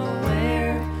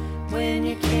nowhere when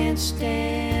you can't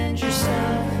stand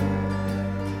yourself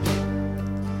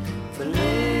for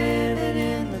living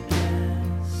in the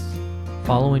past.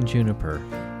 Following Juniper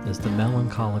is the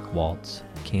melancholic waltz,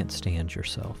 Can't Stand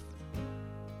Yourself.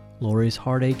 Lori's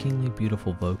heart-achingly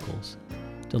beautiful vocals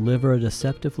deliver a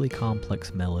deceptively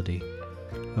complex melody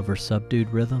over subdued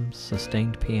rhythms,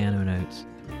 sustained piano notes,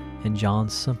 and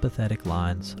John's sympathetic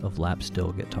lines of lap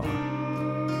steel guitar. You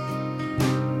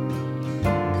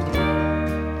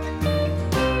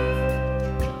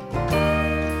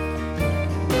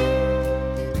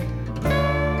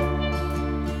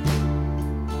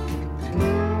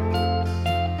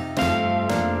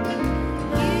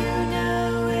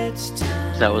know it's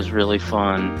time. That was really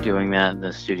fun doing that in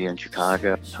the studio in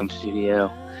Chicago, home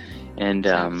studio. And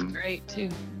Sounds great too.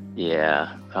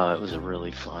 yeah, it was a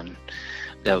really fun.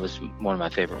 That was one of my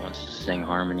favorite ones to sing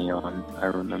harmony on, I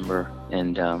remember.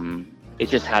 And it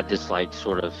just had this like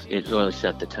sort of, it really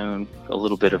set the tone, a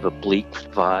little bit of a bleak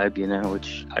vibe, you know,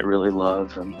 which I really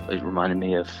love. It reminded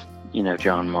me of, you know,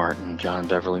 John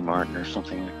Beverly Martin or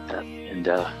something like that. And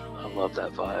I love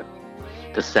that vibe.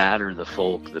 The sadder the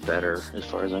folk, the better, as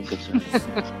far as I'm concerned. For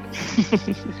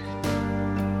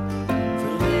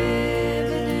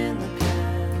living in the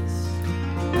past.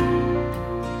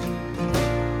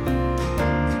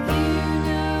 You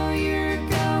know you're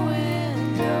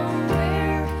going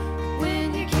nowhere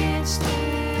when you can't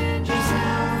stand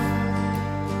yourself.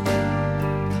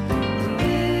 For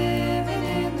living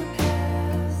in the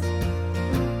past.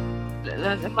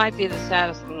 That might be the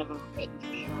saddest one I've ever written.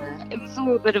 It was a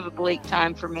little bit of a bleak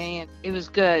time for me, and it was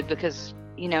good because,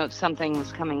 you know, something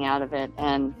was coming out of it,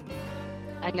 and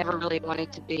I never really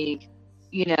wanted to be,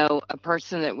 you know, a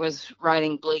person that was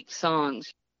writing bleak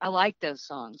songs. I like those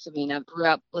songs. I mean, I grew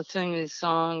up listening to these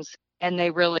songs, and they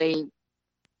really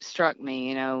struck me,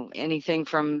 you know, anything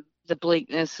from the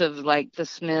bleakness of like the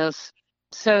Smiths.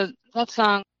 So that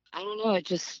song, I don't know, it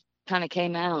just kind of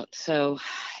came out. So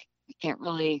I can't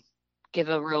really give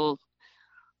a real,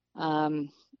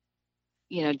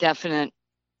 you know, definite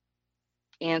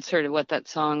answer to what that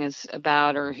song is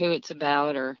about or who it's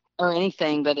about or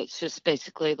anything, but it's just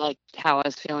basically like how I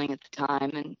was feeling at the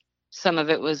time. And some of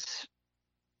it was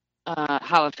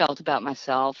how I felt about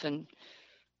myself, and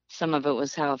some of it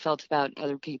was how I felt about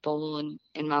other people and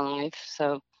in my life.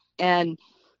 So, and,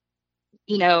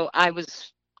 you know, I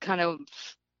was kind of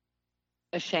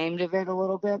ashamed of it a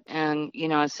little bit. And, you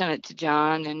know, I sent it to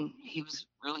John, and he was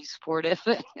really supportive.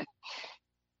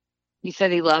 He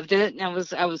said he loved it, and I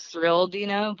was thrilled, you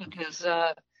know, because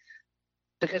I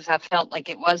felt like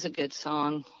it was a good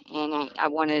song, and I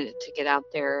wanted it to get out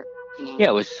there. You know. Yeah,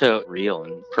 it was so real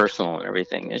and personal and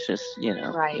everything. It's just, you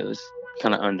know, Right. It was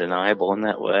kind of undeniable in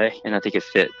that way, and I think it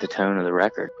fit the tone of the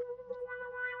record.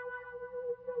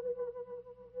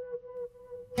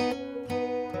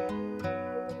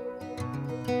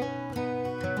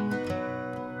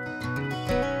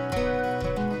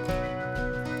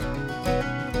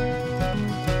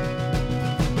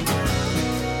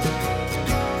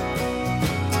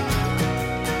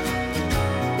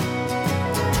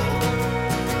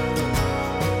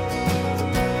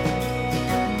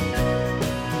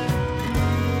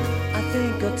 I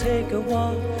think I'll take a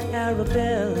walk,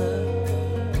 Arabella,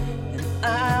 and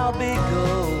I'll be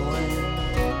going.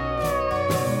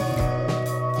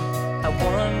 I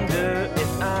wonder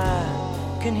if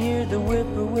I can hear the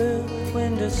whippoorwill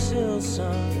windowsill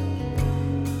song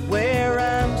where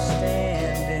I'm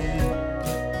standing.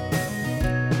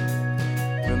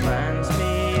 Reminds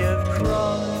me of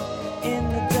crawling in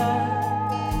the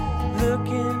dark,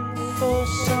 looking for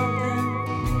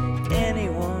something,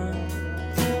 anyone.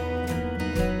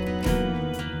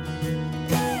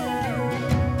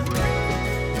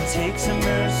 Takes a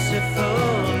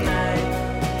merciful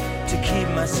night to keep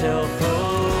myself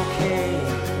okay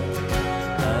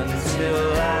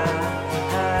until I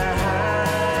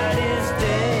hide his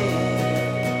day.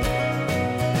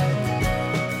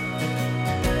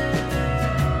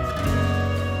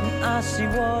 I see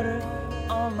water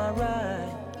on my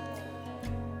ride.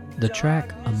 The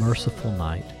track A Merciful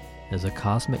Night is a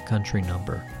cosmic country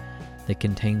number that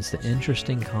contains the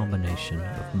interesting combination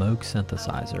of Moog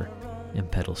synthesizer and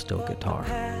pedal steel guitar.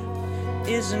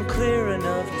 Isn't clear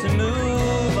enough to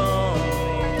move on me.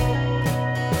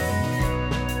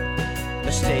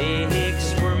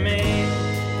 Mistakes were made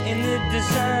in the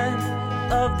design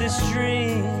of this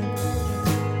dream,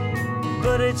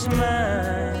 but it's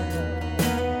mine.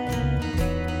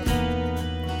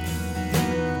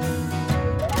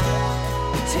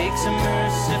 It takes a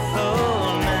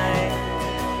merciful night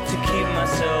to keep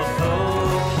myself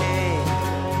okay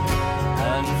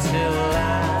until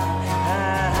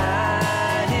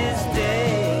his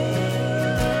day.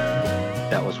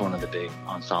 That was one of the big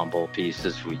ensemble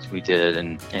pieces we did,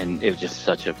 and it was just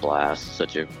such a blast,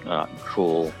 such a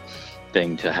cool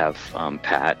thing to have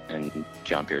Pat and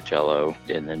John Piercello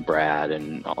and then Brad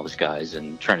and all those guys,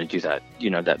 and trying to do that,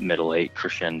 that middle eight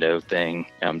crescendo thing.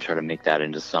 Trying to make that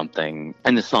into something.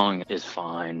 And the song is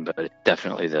fine, but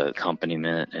definitely the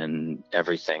accompaniment and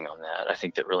everything on that, I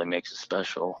think that really makes it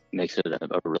special, makes it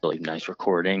a really nice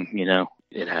recording.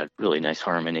 It had really nice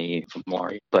harmony from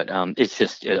Laurie, but it's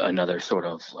just another sort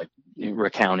of like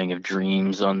recounting of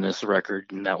dreams on this record,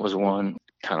 and that was one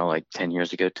kind of like 10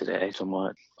 years ago today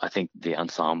somewhat. I think the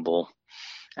ensemble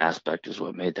aspect is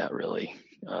what made that really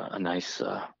a nice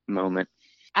moment.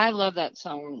 I love that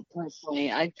song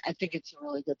personally. I think it's a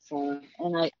really good song,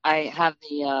 and I have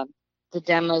the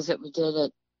demos that we did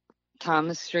at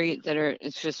Thomas Street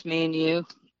it's just me and you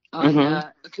on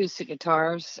acoustic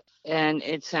guitars, and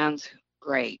it sounds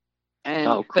great. And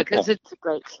cool. Because it's a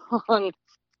great song,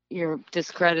 you're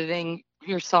discrediting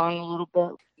your song a little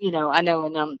bit. I know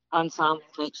an ensemble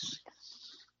makes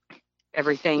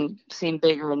everything seem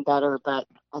bigger and better, but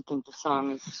I think the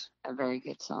song is a very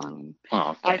good song.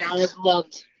 Oh, I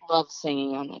loved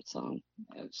singing on that song.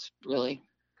 It was really,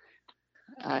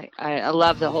 I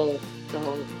love the whole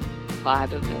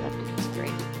vibe of it. I think it's great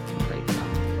song.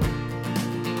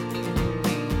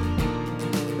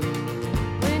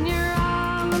 When you're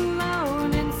all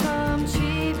alone in some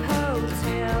cheap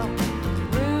hotel,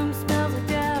 room smells of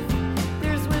death,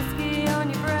 there's whiskey on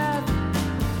your breath,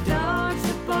 dogs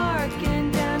are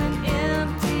barking down an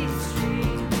empty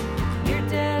street, you're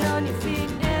dead on your feet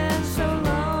and so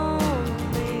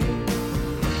lonely.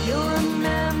 You'll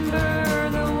remember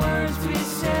the words we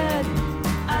said,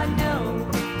 I know.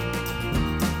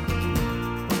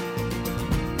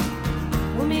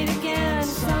 We'll meet again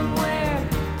somewhere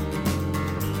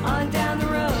on down the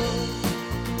road.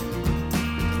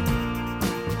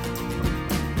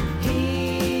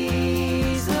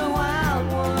 He's a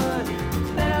wild one,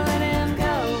 better let him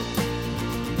go.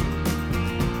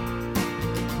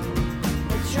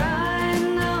 We're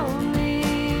trying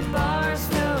lonely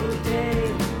Barstow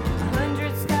Day,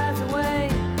 100 skies away.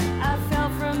 I fell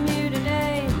from you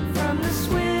today, from the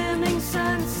swimming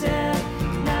sunset.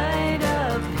 Night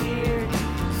appeared,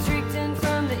 streaked in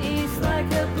from the east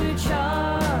like a blue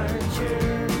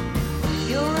charger.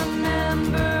 You'll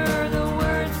remember the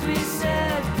words we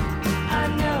said, I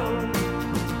know.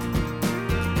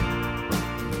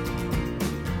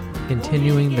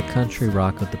 Continuing the country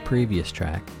rock of the previous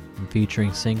track and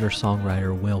featuring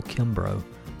singer-songwriter Will Kimbrough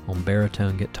on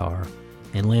baritone guitar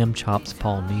and Lamb Chop's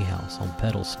Paul Niehaus on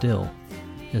pedal steel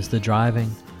is the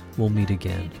driving We'll Meet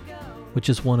Again, which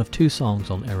is one of two songs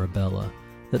on Arabella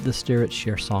that the Sterretts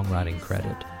share songwriting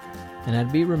credit. And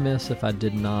I'd be remiss if I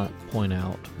did not point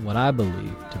out what I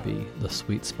believe to be the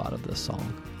sweet spot of this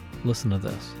song. Listen to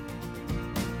this.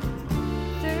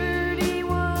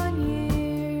 31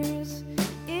 years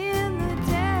in the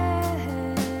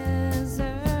desert.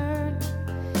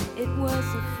 It was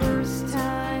the first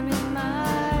time in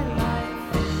my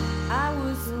life I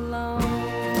was alone.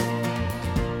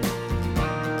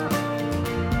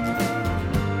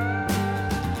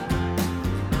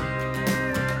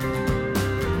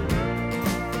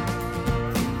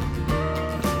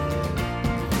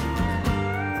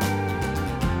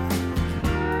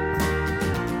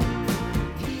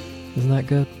 Isn't that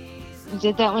good? We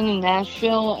did that one in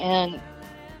Nashville, and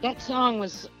that song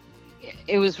was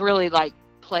really like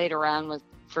played around with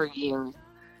for years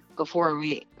before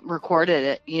we recorded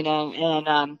it, and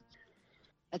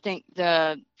I think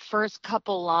the first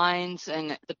couple lines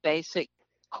and the basic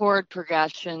chord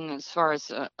progression, as far as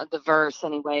the verse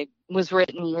anyway, was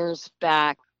written years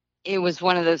back. It was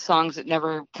one of those songs that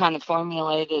never kind of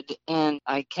formulated, and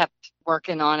I kept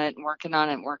working on it,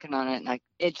 and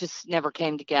it just never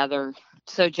came together.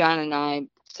 So John and I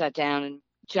sat down, and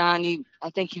John, I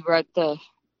think you wrote the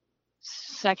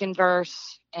second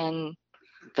verse, and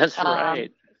That's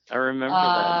right. I remember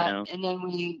that now. and then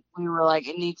we were like,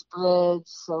 it needs bridge,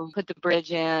 so we put the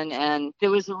bridge in, and it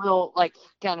was a real like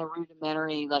kind of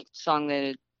rudimentary like song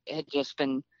that had just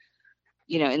been,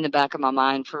 in the back of my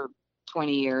mind for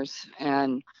 20 years,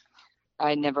 and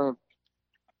I never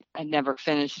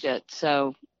finished it.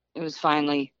 So it was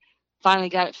finally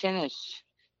got it finished.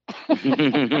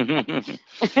 And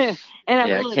I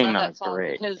Yeah, it really came love out that song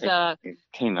great. because, It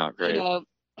came out great.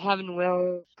 having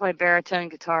Will play baritone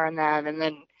guitar on that, and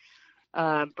then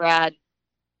Brad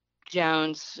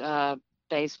Jones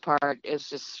bass part is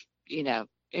just,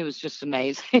 it was just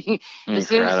amazing. As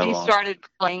soon as he Incredible. started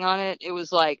playing on it, it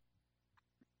was like,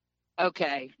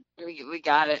 okay, we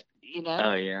got it.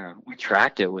 Oh yeah, we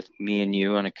tracked it with me and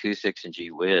you on acoustics and Gee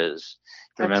Whiz.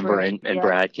 That's Remember, right, and yeah.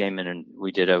 Brad came in and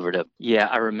we did over to. Yeah,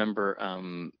 I remember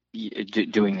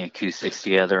doing the acoustics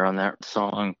together on that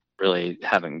song. Really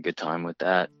having a good time with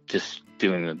that. Just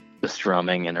doing the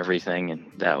strumming and everything,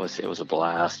 and it was a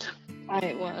blast.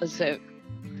 It was. I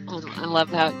love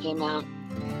how it came out.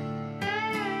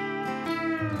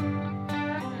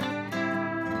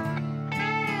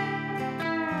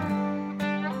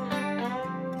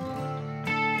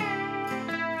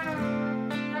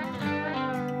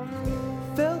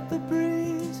 Felt the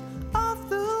breeze off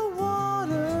the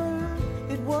water.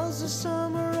 It was a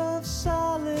summer of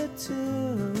solitude.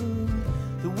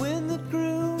 The wind that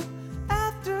grew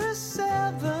after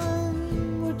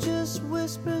 7 were just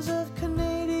whispers of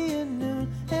Canadian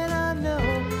noon. And I know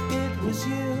it was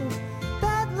you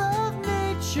that loved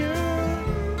nature,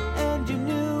 and you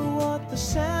knew what the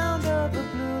sound of the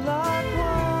blue light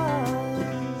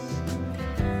was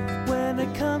when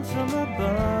it comes from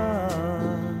above.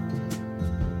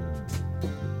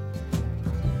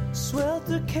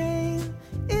 Swelter came,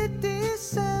 it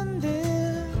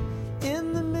descended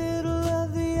in the middle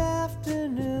of the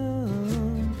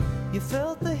afternoon. You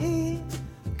felt the heat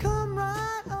come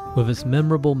right on. With its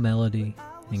memorable melody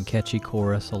and catchy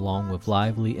chorus, along with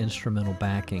lively instrumental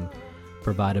backing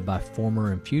provided by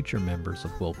former and future members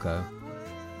of Wilco,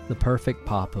 the perfect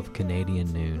pop of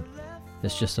Canadian Noon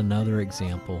is just another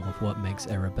example of what makes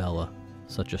Arabella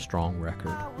such a strong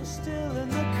record. I was still in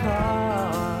the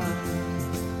car.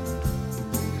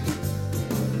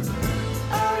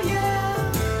 Oh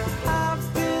yeah,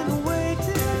 I've been waiting.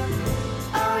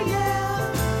 Oh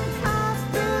yeah,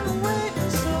 I've been waiting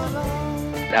so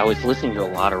long. I was listening to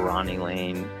a lot of Ronnie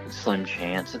Lane, Slim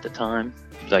Chance at the time.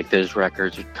 Like those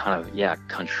records are kind of,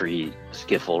 country,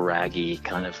 skiffle, raggy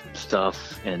kind of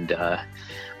stuff. And,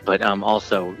 but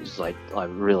also it's like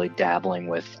really dabbling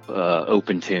with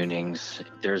open tunings.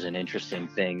 There's an interesting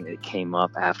thing that came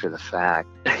up after the fact.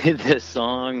 This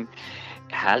song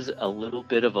has a little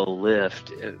bit of a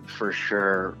lift for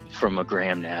sure from a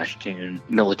Graham Nash tune,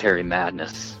 Military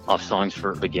Madness, off Songs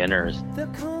for Beginners.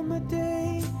 There'll come a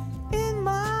day in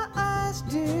my eyes,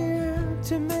 dear,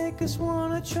 to make us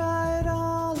wanna try it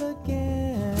all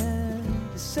again.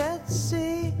 To set the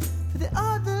sea for the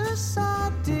other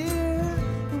side, dear,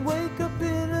 and wake up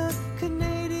in a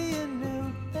Canadian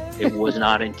noon. It was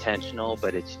not intentional,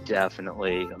 but it's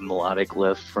definitely a melodic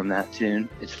lift from that tune.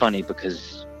 It's funny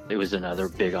because it was another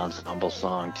big ensemble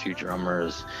song, 2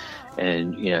 drummers,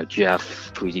 and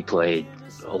Jeff Tweedy played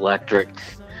electric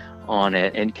on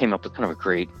it and came up with kind of a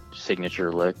great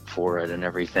signature lick for it and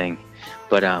everything.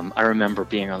 But I remember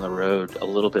being on the road a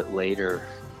little bit later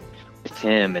with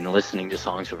Tim and listening to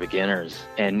Songs for Beginners,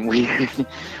 and we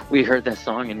heard that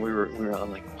song and we were all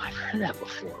like, oh, I've heard that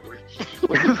before.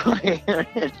 We're playing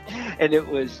it. And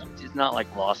it's not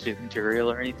like lawsuit material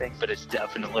or anything, but it's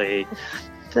definitely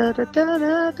da, da, da,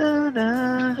 da, da,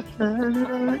 da,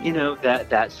 da,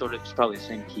 that sort of, it's probably the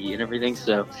same key and everything.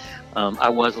 So I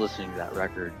was listening to that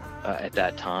record at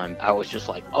that time. I was just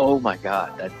like, oh my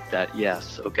God, that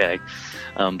yes, okay.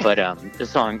 But the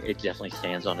song, it definitely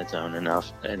stands on its own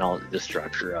enough, and all the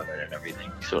structure of it and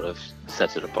everything sort of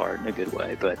sets it apart in a good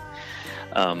way. But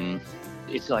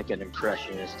it's like an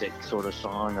impressionistic sort of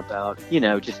song about,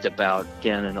 just about,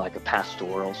 again, in like a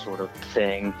pastoral sort of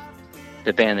thing.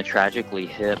 The band, The Tragically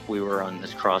Hip, we were on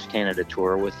this cross-Canada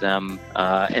tour with them,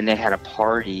 and they had a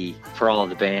party for all of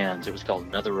the bands. It was called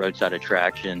Another Roadside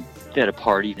Attraction. They had a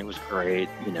party, and it was great.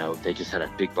 They just had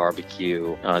a big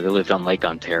barbecue. They lived on Lake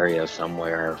Ontario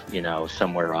somewhere,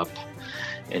 somewhere up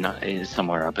in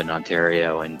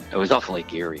Ontario, and it was off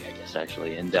Lake Erie, I guess,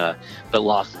 actually. And but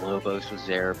Los Lobos was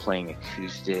there playing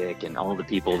acoustic, and all the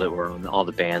people that were all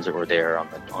the bands that were there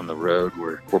on the road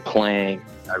were playing.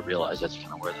 I realized that's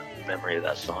kind of where the memory of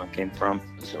that song came from.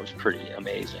 So it was pretty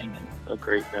amazing and a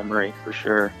great memory for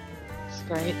sure. It's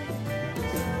great.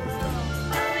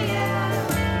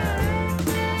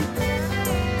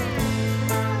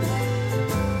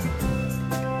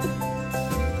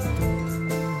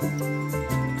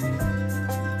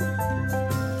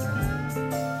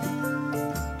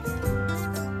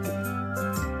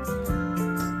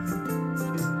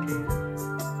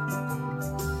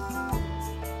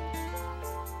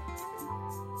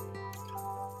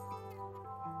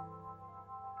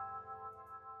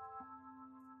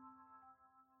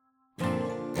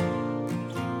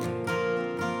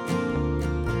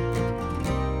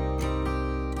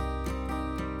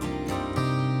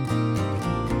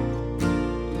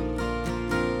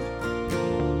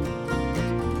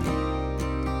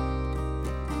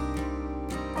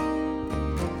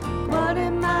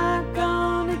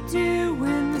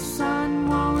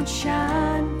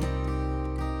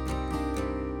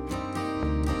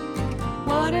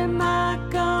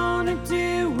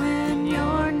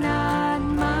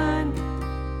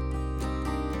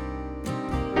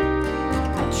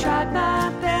 tried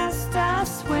my best, I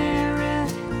swear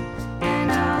it,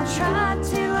 and I'll try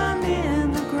till I'm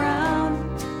in the ground.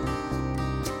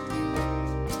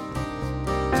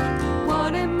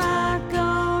 What am I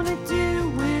gonna do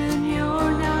when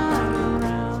you're not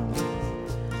around?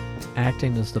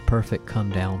 Acting as the perfect come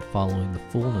down following the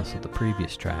fullness of the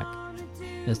previous track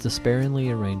is the sparingly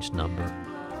arranged number,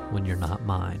 When You're Not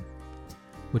Mine,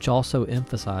 which also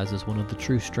emphasizes one of the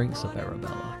true strengths of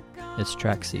Arabella, its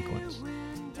track sequence.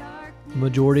 The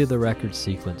majority of the record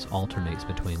sequence alternates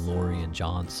between Laurie and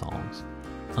John's songs,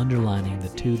 underlining the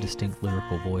two distinct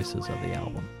lyrical voices of the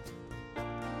album.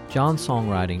 John's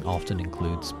songwriting often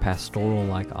includes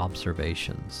pastoral-like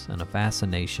observations and a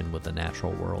fascination with the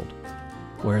natural world,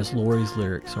 whereas Laurie's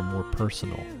lyrics are more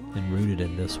personal and rooted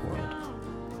in this world.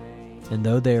 And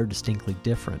though they are distinctly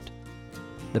different,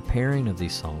 the pairing of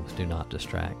these songs do not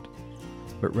distract,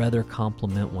 but rather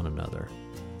complement one another,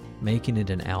 making it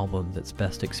an album that's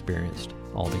best experienced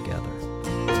all together.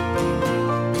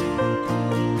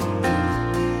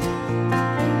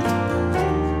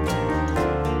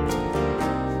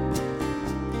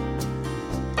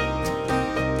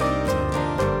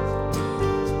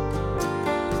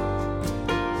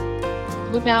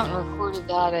 Blue Mountain recorded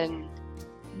that in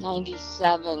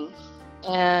 97,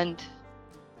 and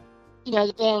the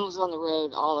band was on the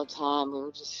road all the time. We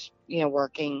were just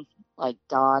working like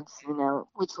dogs,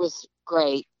 which was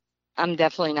great. I'm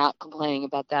definitely not complaining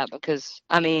about that because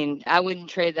I wouldn't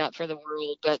trade that for the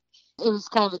world, but it was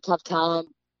kind of a tough time.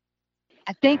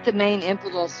 I think the main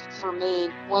impetus for me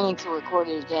wanting to record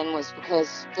it again was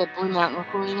because the Blue Mountain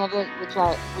recording of it, which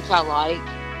I like.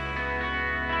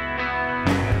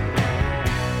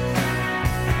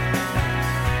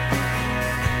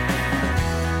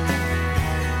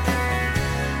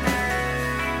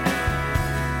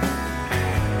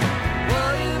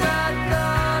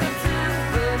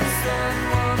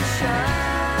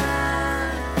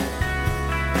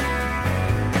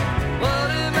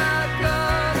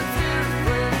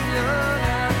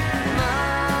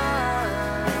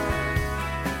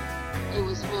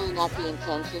 Not the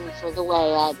intention for the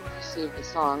way I'd perceived the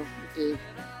song to be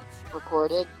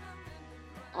recorded. It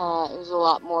was a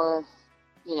lot more,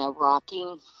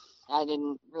 rocking. I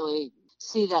didn't really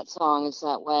see that song as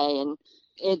that way, and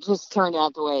it just turned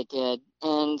out the way it did.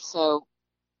 And so,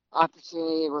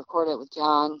 opportunity to record it with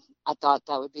John, I thought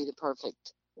that would be the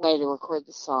perfect way to record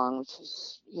the song, which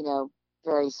was,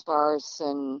 very sparse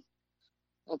and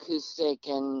acoustic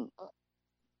and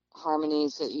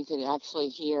harmonies that you could actually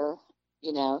hear.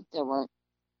 That weren't,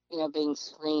 being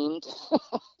screamed.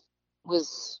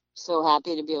 Was so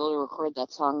happy to be able to record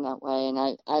that song that way, and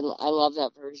I love that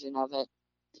version of it.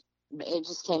 It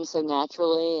just came so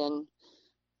naturally, and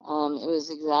it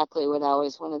was exactly what I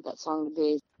always wanted that song to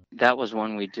be. That was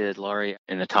one we did, Laurie,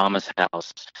 in the Thomas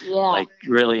house, Yeah. like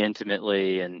really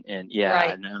intimately, and yeah,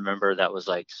 Right. and I remember that was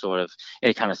like sort of,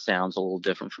 it kind of sounds a little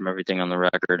different from everything on the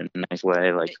record in a nice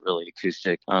way, like really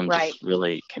acoustic. Right. Just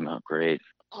really came out great.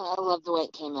 I love the way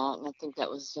it came out, and I think that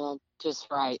was just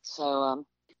right. So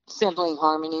sibling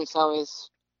harmonies always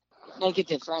make a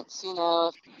difference,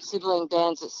 sibling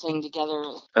bands that sing together.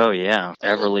 Oh yeah,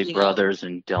 Everly You know. Brothers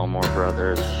and Delmore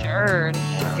Brothers, Sure,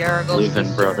 and Garrigle Leuven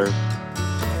sisters. Brothers.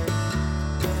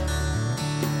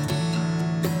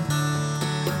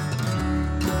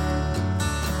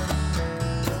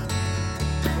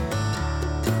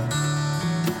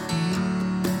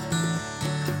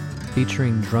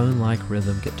 Featuring drone-like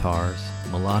rhythm guitars,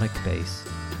 melodic bass,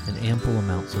 and ample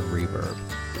amounts of reverb,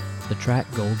 the track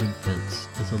Golden Fence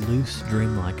is a loose,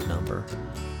 dreamlike number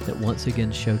that once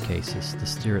again showcases the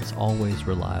Stewart's always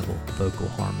reliable vocal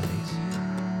harmonies.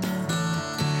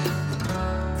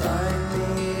 Find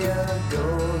me a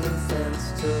golden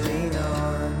fence to lean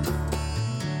on.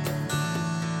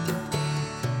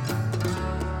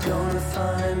 Gonna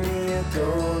find me a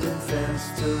golden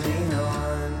fence to lean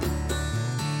on.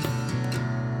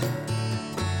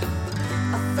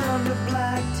 I found a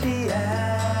black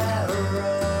tiara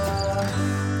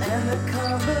and a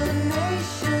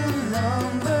combination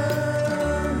number.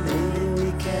 Maybe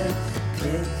we can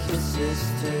pick your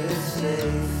sister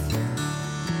safe.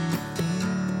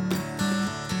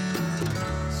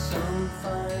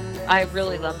 I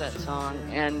really love that song,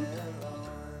 and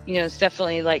it's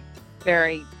definitely like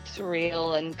very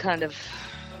surreal and kind of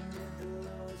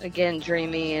again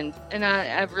dreamy, and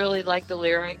I really like the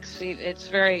lyrics. It's a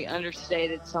very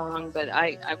understated song, but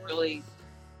I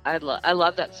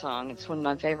love that song. It's one of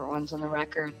my favorite ones on the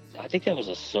record. I think that was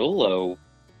a solo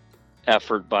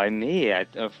effort by me,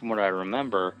 from what I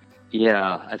remember.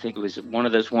 Yeah, I think it was one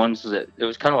of those ones that it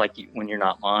was kind of like When You're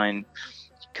Not Mine,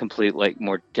 complete like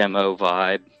more demo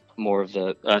vibe, more of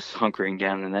the us hunkering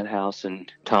down in that house in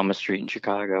Thomas Street in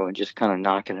Chicago and just kind of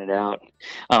knocking it out.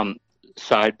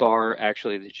 Sidebar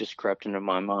actually that just crept into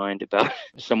my mind about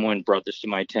someone brought this to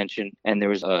my attention, and there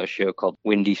was a show called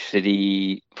Windy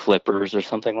City Flippers or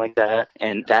something like that,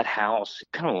 and that house,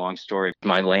 kind of a long story,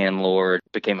 my landlord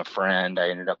became a friend. I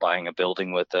ended up buying a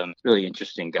building with him. Really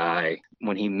interesting guy.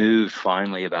 When he moved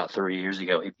finally about 3 years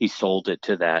ago, he sold it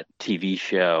to that TV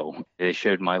show. They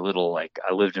showed my little, like,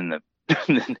 I lived in the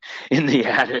in the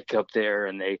attic up there,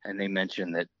 and they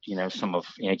mentioned that, you know, some of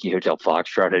Yankee Hotel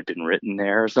Foxtrot had been written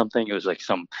there or something. It was like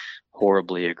some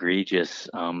horribly egregious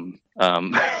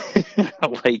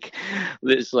like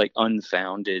this like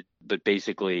unfounded, but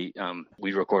basically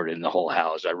we recorded in the whole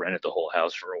house. I rented the whole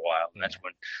house for a while, and that's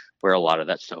where a lot of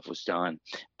that stuff was done.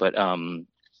 But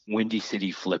Windy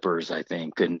City Flippers, I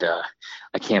think, and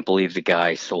I can't believe the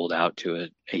guy sold out to a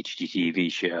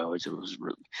HGTV show.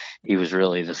 He was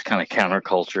really this kind of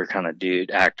counterculture kind of dude,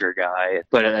 actor guy.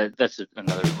 But that's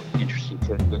another interesting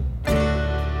tidbit.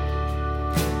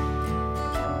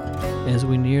 As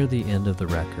we near the end of the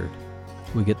record,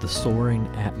 we get the soaring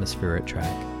atmospheric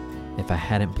track, If I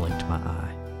Hadn't Blinked My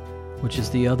Eye, which is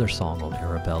the other song on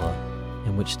Arabella,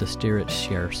 in which the Steerits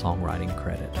share songwriting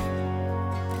credit.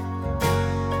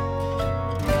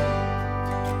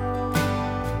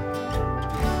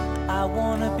 I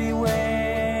wanna be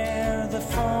where the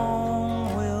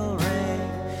phone will ring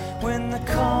when the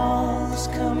calls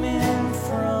come in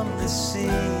from the sea,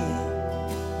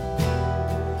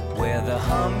 where the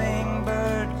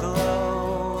hummingbird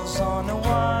glows on a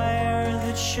wire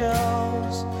that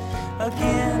shows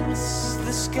against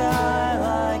the sky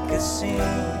like a scene.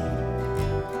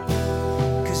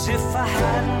 'Cause if I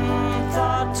hadn't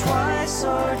thought twice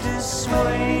or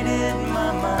dissuaded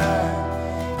my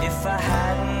mind, if I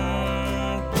hadn't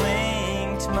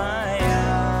my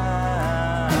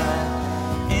eye,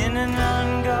 in an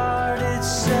unguarded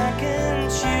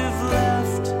second you've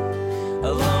left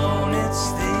alone,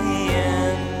 it's the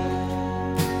end.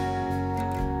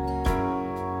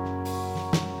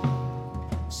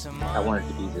 I wanted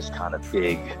to be this kind of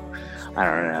big, I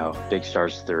don't know, Big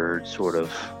Star's Third sort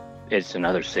of. It's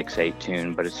another 6/8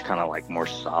 tune, but it's kind of like more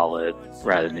solid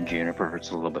rather than Juniper. It's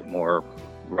a little bit more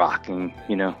rocking,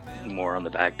 you know, more on the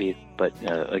backbeat. But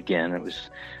again,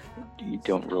 you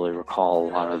don't really recall a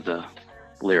lot of the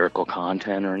lyrical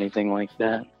content or anything like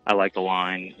that. I like the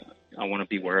line, I want to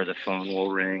be where the phone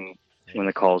will ring when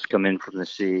the calls come in from the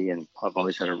sea. And I've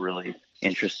always had a really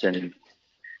interest in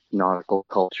nautical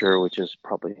culture, which is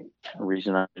probably a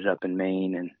reason I ended up in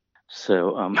Maine. And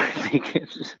so I think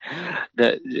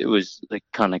it was like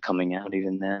kind of coming out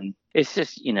even then. It's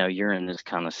just, you know, you're in this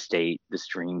kind of state, this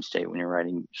dream state when you're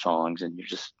writing songs, and you're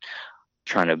just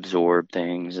trying to absorb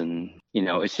things. And, you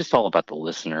know, it's just all about the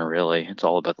listener, really. It's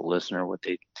all about the listener,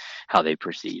 how they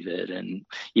perceive it. And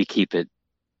you keep it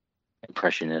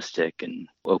impressionistic and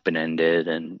open-ended.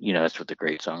 And, you know, that's what the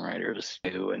great songwriters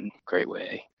do in a great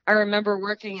way. I remember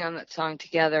working on that song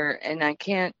together, and I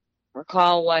can't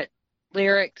recall what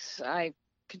lyrics I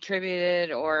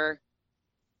contributed, or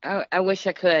I wish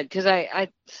I could, because I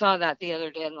saw that the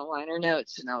other day in the liner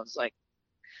notes, and I was like,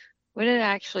 what did I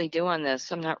actually do on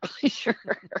this? I'm not really sure.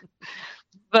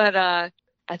 But I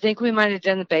think we might have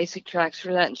done the basic tracks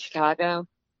for that in Chicago,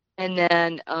 and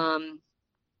then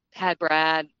had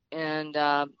Brad and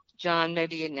John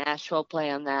maybe in Nashville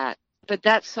play on that. But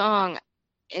that song,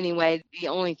 anyway, the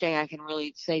only thing I can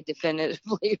really say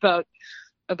definitively about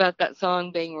that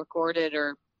song being recorded,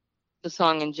 or the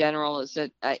song in general, is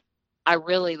that I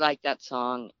really like that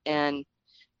song, and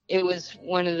it was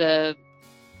one of the,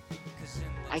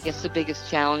 I guess, the biggest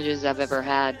challenges I've ever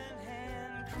had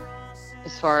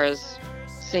as far as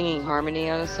singing harmony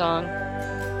on a song.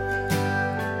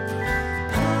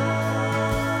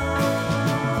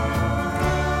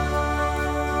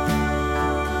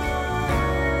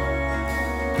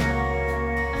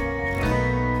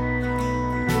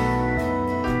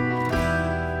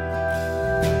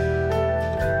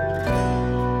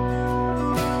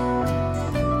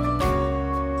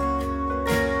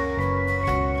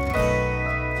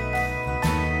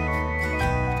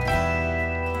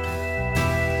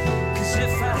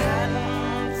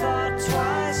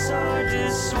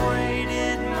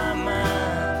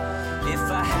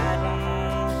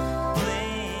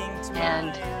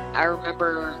 I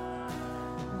remember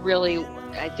really,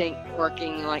 I think,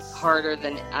 working like harder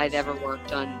than I'd ever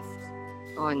worked on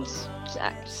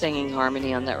singing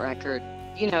harmony on that record.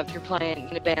 You know, if you're playing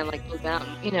in a band like Blue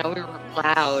Mountain, you know, we were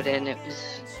loud, and it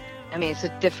was, I mean, it's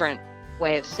a different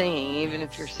way of singing. Even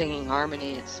if you're singing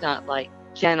harmony, it's not like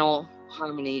gentle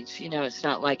harmonies, you know, it's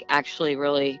not like actually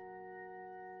really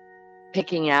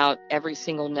picking out every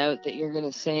single note that you're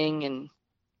going to sing.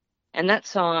 And that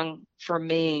song for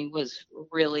me was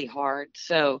really hard.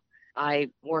 So I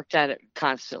worked at it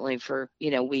constantly for,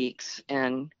 weeks,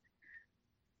 and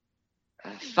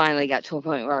finally got to a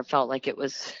point where I felt like it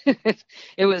was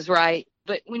it was right.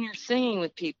 But when you're singing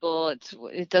with people,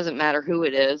 it doesn't matter who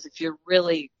it is. If you're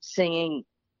really singing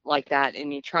like that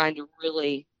and you're trying to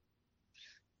really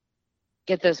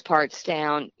get those parts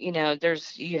down, you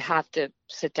have to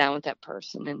sit down with that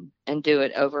person and do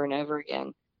it over and over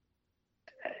again.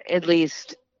 At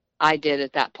least I did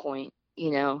at that point.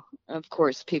 Of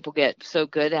course, people get so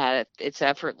good at it, it's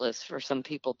effortless for some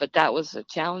people, but that was a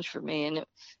challenge for me. And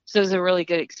so it was a really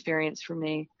good experience for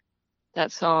me,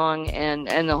 that song and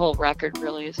the whole record,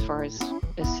 really, as far as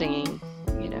singing.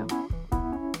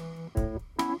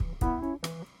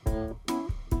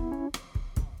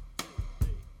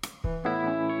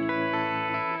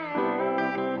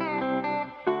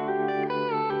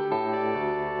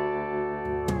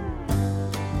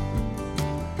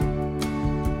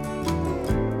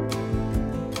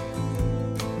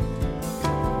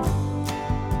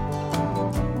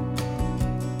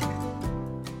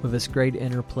 With its great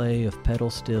interplay of pedal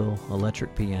steel,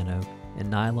 electric piano, and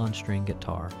nylon string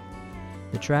guitar,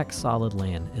 the track Solid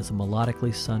Land is a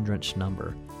melodically sun-drenched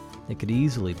number that could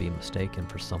easily be mistaken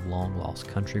for some long-lost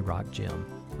country rock gem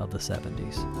of the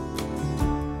 70s.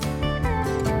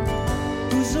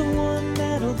 Who's the one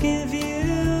that'll give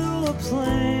you a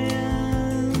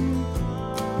plan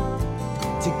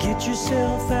to get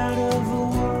yourself out of a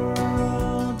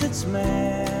world that's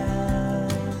mad?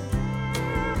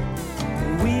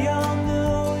 We all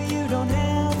know you don't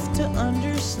have to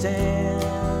understand.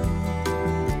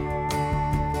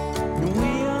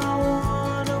 We all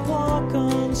wanna walk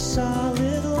on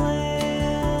solid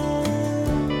land.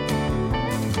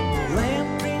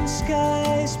 Lamp green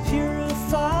skies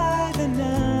purify the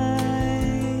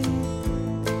night,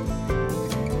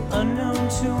 unknown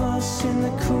to us in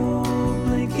the cool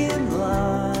blinking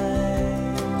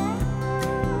light.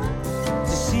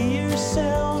 To see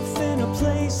yourself in a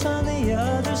place on the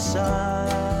other side.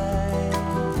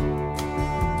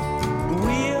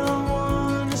 We all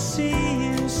want to see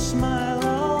you smile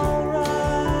alright.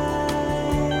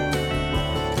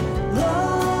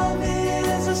 Love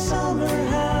is a summer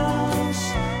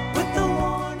house with the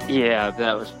warm. Yeah,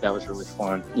 that was really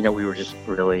fun. We were just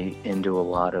really into a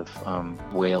lot of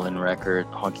Waylon record,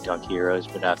 Honky Tonk Heroes,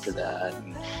 but after that,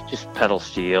 and just pedal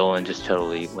steel and just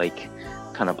totally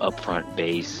kind of upfront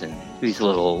bass and these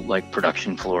little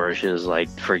production flourishes,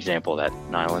 for example that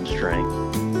nylon string.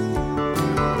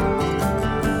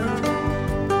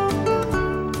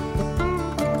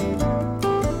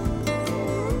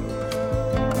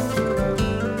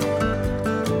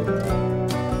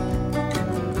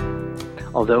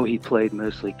 Although he played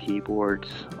mostly keyboards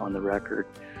on the record,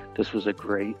 this was a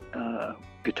great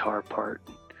guitar part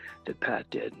that Pat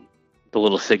did. The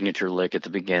little signature lick at the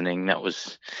beginning, that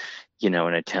was an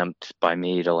attempt by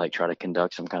me to try to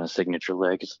conduct some kind of signature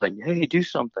lick. It's hey, do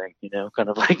something, kind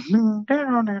of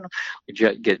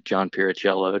get John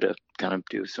Piricello to kind of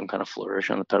do some kind of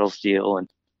flourish on the pedal steel. And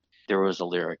there was a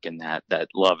lyric in that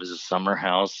Love is a Summer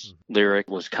House lyric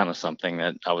was kind of something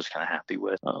that I was kind of happy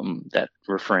with, that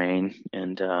refrain.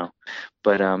 And,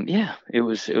 yeah, it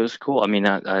was cool. I mean,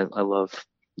 I love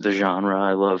the genre.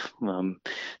 I love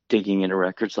digging into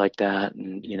records like that,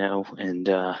 and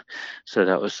so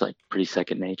that was pretty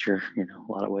second nature,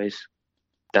 a lot of ways.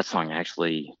 That song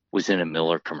actually was in a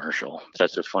Miller commercial.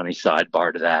 That's a funny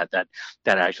sidebar to that. That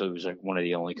actually was one of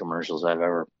the only commercials I've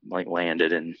ever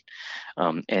landed in,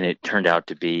 and it turned out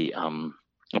to be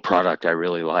a product I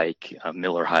really like,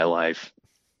 Miller High Life.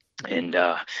 And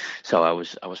so I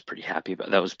was pretty happy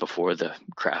about that. Was before the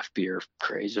craft beer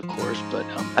craze, of course, but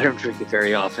I don't drink it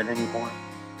very often anymore.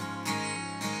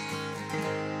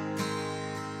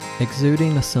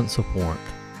 Exuding a sense of warmth,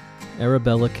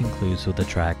 Arabella concludes with the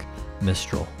track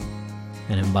Mistral,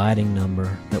 an inviting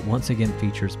number that once again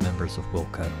features members of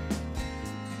Wilco.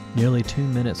 Nearly 2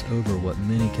 minutes over what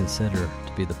many consider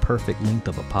to be the perfect length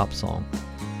of a pop song,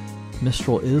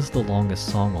 Mistral is the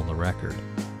longest song on the record,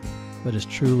 but is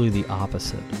truly the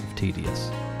opposite of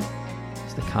tedious.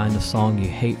 It's the kind of song you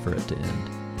hate for it to end,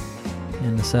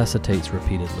 and necessitates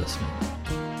repeated listening.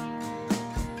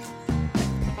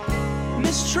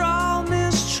 Mistral,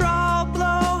 Mistral, blow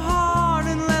hard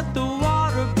and let the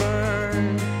water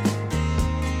burn.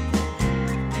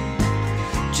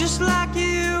 Just like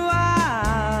you,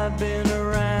 I've been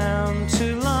around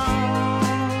too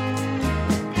long.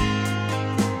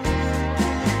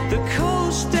 The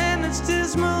coast and its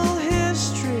dismal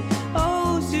history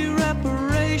owes you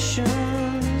reparations.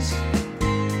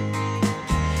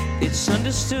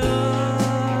 understood.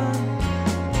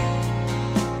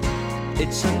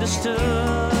 It's understood.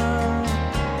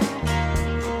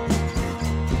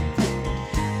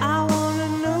 I wanna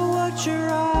know what your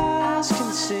eyes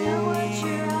can see.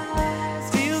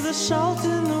 Feel the salt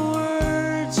in the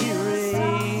words you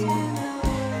read.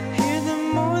 Hear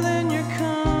them more than your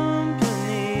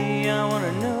company. I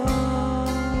wanna know.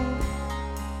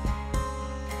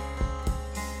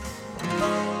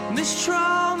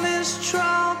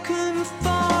 Mistral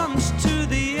conforms to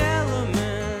the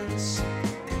elements.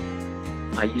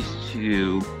 I used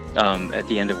to, at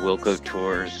the end of Wilco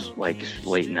tours, like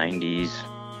late 90s,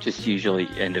 just usually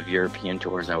end of European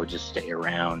tours, I would just stay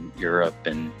around Europe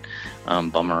and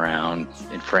bum around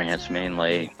in France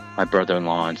mainly. My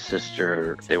brother-in-law and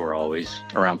sister, they were always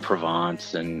around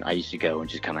Provence, and I used to go and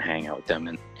just kind of hang out with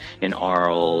them in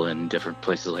Arles and different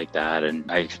places like that. And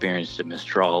I experienced a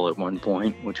Mistral at one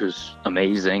point, which was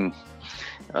amazing,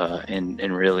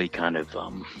 and really kind of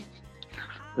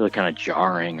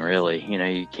jarring, really. You know,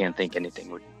 you can't think anything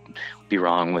would be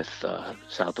wrong with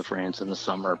south of France in the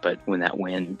summer, but when that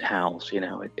wind howls, you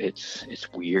know, it's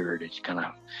weird. It's kind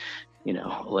of, you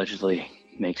know, allegedly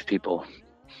makes people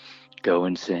go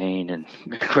insane and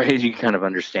crazy. You kind of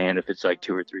understand if it's like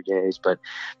 2 or 3 days, but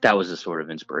that was the sort of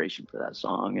inspiration for that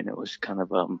song. And it was kind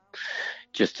of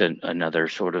just another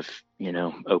sort of, you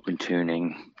know, open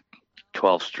tuning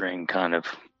 12-string kind of,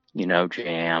 you know,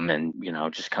 jam, and, you know,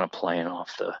 just kind of playing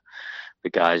off the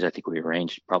guys. I think we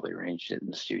probably arranged it in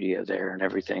the studio there and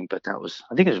everything, but I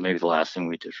think it was maybe the last thing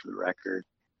we did for the record.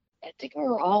 I think we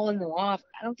were all in the loft.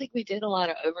 I don't think we did a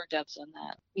lot of overdubs on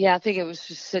that. Yeah, I think it was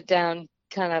just sit down,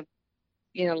 kind of,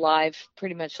 you know, live,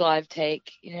 pretty much live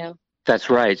take, you know. That's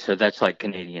right. So that's like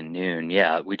Canadian Noon.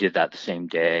 Yeah, we did that the same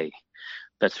day.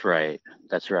 That's right.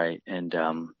 And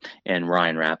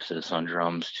Ryan Rapsis on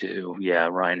drums too. Yeah,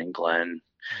 Ryan and Glenn.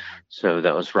 So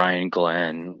that was Ryan,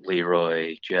 Glenn,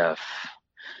 Leroy, Jeff,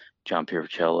 John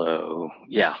Piercello.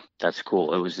 Yeah, that's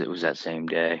cool. It was that same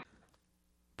day.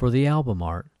 For the album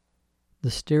art, the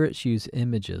Sterets use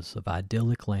images of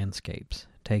idyllic landscapes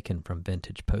taken from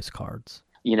vintage postcards.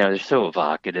 You know, they're so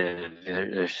evocative.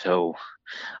 They're so,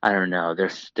 I don't know,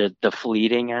 there's the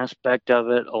fleeting aspect of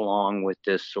it, along with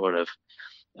this sort of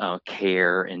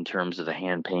care in terms of the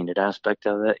hand painted aspect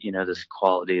of it. You know, this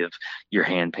quality of you're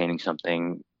hand painting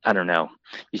something. I don't know,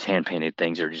 these hand painted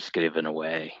things are just given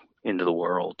away into the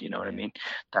world. You know what I mean?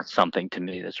 That's something to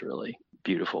me that's really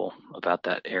beautiful about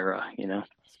that era, you know?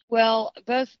 Well,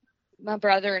 both my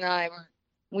brother and I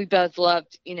we both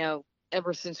loved, you know,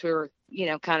 ever since we were, you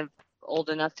know, kind of old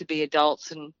enough to be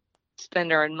adults and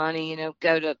spend our own money, you know,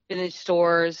 go to vintage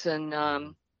stores. And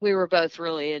we were both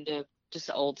really into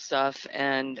just old stuff.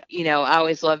 And, you know, I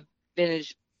always loved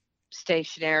vintage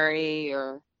stationery,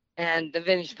 and the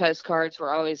vintage postcards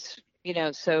were always, you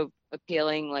know, so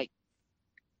appealing. Like,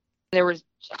 there was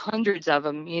hundreds of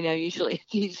them, you know, usually at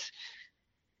these,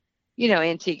 you know,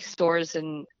 antique stores.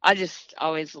 And I just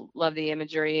always loved the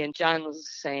imagery, and John was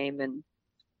the same. And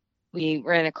we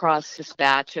ran across this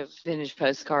batch of vintage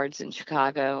postcards in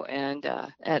Chicago, and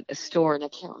at a store, and I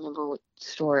can't remember what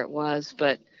store it was,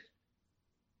 but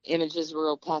images were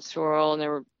real pastoral and they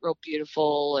were real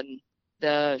beautiful. And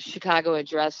the Chicago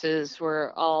addresses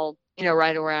were all, you know,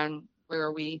 right around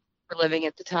where we were living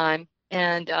at the time.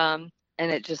 And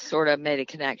it just sort of made a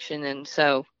connection. And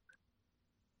so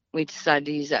we decided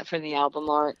to use that for the album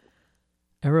art.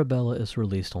 Arabella is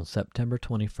released on September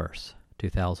 21st,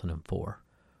 2004,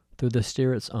 through the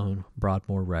Sterets' own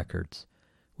Broadmoor Records,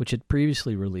 which had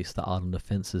previously released the Autumn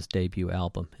Defense's debut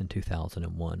album in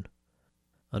 2001.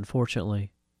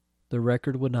 Unfortunately, the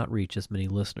record would not reach as many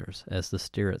listeners as the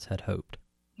Sterets had hoped.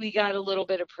 We got a little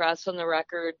bit of press on the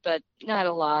record, but not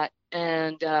a lot.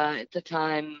 And at the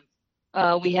time,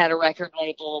 we had a record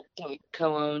label that we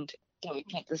co-owned that we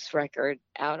put this record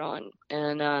out on.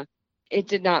 And it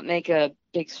did not make a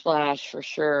big splash, for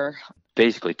sure.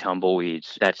 Basically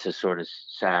tumbleweeds. That's the sort of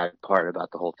sad part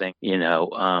about the whole thing. You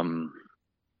know,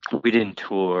 we didn't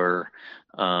tour,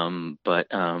 but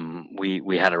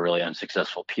we had a really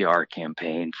unsuccessful PR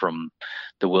campaign from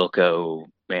the Wilco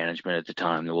management at the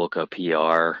time, the Wilco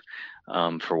PR,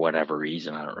 for whatever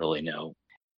reason. I don't really know.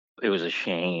 It was a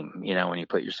shame, you know, when you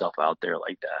put yourself out there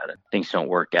like that and things don't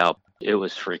work out. It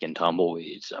was freaking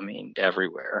tumbleweeds. I mean,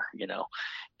 everywhere, you know.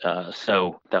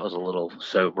 So that was a little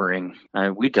sobering.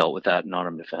 We dealt with that in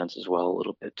Autumn Defense as well a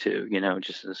little bit too, you know,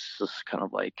 just this kind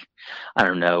of like, I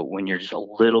don't know, when you're just a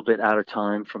little bit out of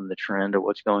time from the trend of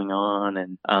what's going on.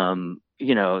 And,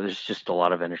 you know, there's just a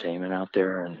lot of entertainment out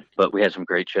there. But we had some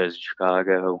great shows in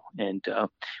Chicago, and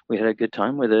we had a good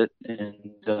time with it. And,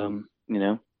 you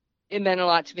know. It meant a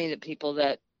lot to me that people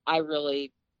that I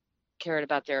really cared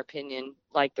about their opinion,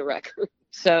 like the record.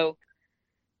 So,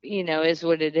 is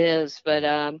what it is. But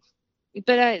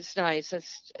it's nice.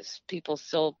 It's people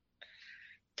still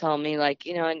tell me, like,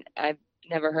 and I've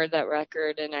never heard that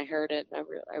record, and I heard it, and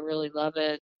I really love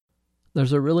it.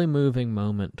 There's a really moving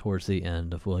moment towards the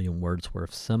end of William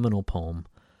Wordsworth's seminal poem,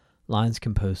 Lines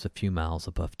Composed a Few Miles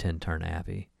Above Tintern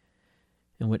Abbey,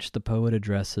 in which the poet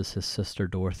addresses his sister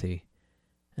Dorothy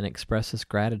and expresses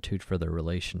gratitude for their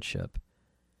relationship,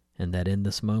 and that in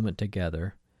this moment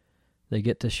together, they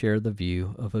get to share the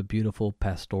view of a beautiful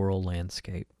pastoral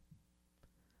landscape.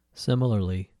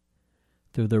 Similarly,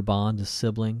 through their bond as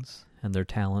siblings and their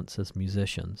talents as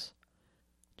musicians,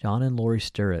 John and Laurie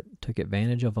Stirrett took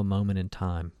advantage of a moment in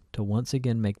time to once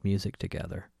again make music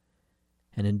together,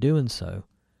 and in doing so,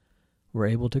 were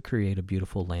able to create a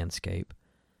beautiful landscape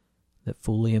that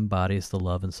fully embodies the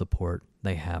love and support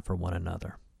they have for one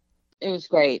another. It was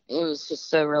great. It was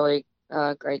just a really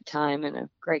great time and a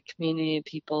great community of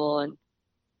people,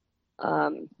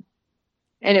 and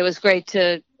it was great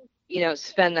to,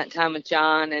 spend that time with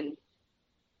John, and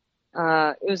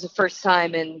it was the first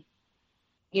time in,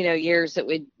 years that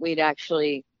we'd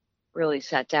actually really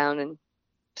sat down and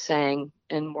sang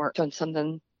and worked on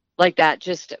something like that,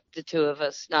 just the two of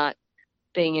us, not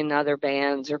being in other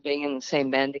bands or being in the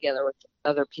same band together with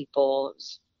other people.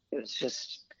 It was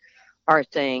just our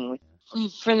thing. We,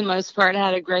 for the most part,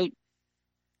 had a great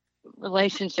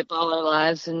relationship all our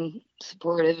lives, and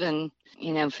supportive, and,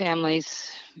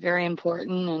 family's very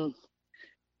important. And,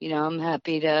 I'm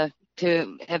happy to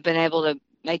have been able to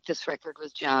make this record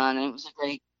with John. And it was a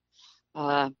great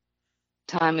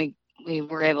time we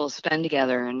were able to spend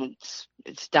together, and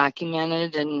it's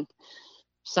documented and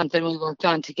something we worked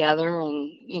on together,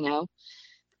 and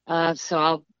so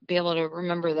I'll be able to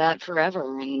remember that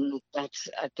forever. And I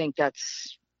think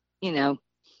that's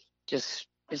it's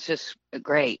just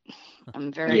great.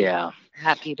 I'm very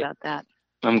happy about that.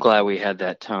 I'm glad we had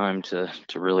that time to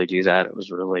really do that. It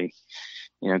was really,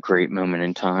 great moment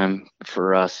in time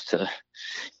for us to,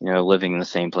 living in the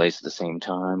same place at the same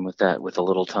time with a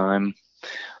little time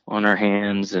on our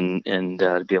hands, and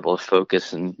to be able to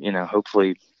focus and,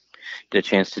 hopefully get a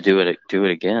chance to do it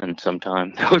again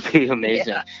sometime. That would be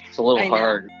amazing. Yeah, it's a little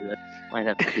hard. Might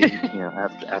have to be,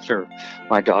 after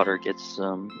my daughter gets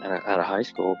out of high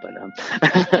school, but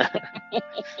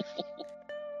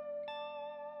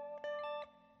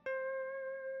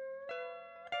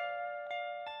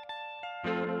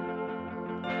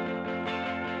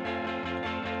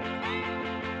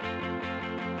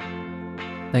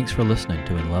Thanks for listening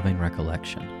to In Loving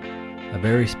Recollection. A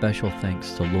very special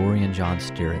thanks to Laurie and John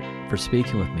Stirrett for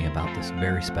speaking with me about this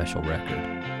very special record.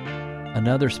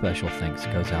 Another special thanks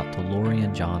goes out to Laurie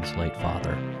and John's late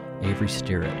father, Avery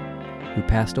Stirrett, who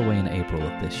passed away in April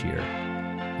of this year,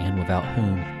 and without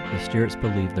whom the Stirretts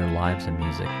believed their lives and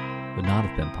music would not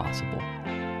have been possible.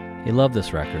 He loved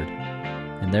this record,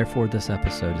 and therefore this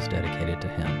episode is dedicated to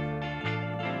him.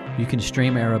 You can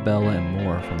stream Arabella and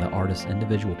more from the artist's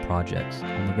individual projects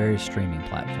on the various streaming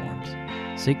platforms.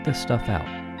 Seek this stuff out.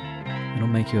 It'll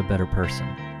make you a better person.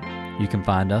 You can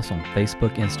find us on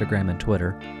Facebook, Instagram, and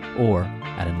Twitter, or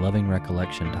at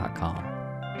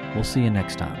inlovingrecollection.com. We'll see you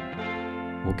next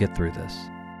time. We'll get through this.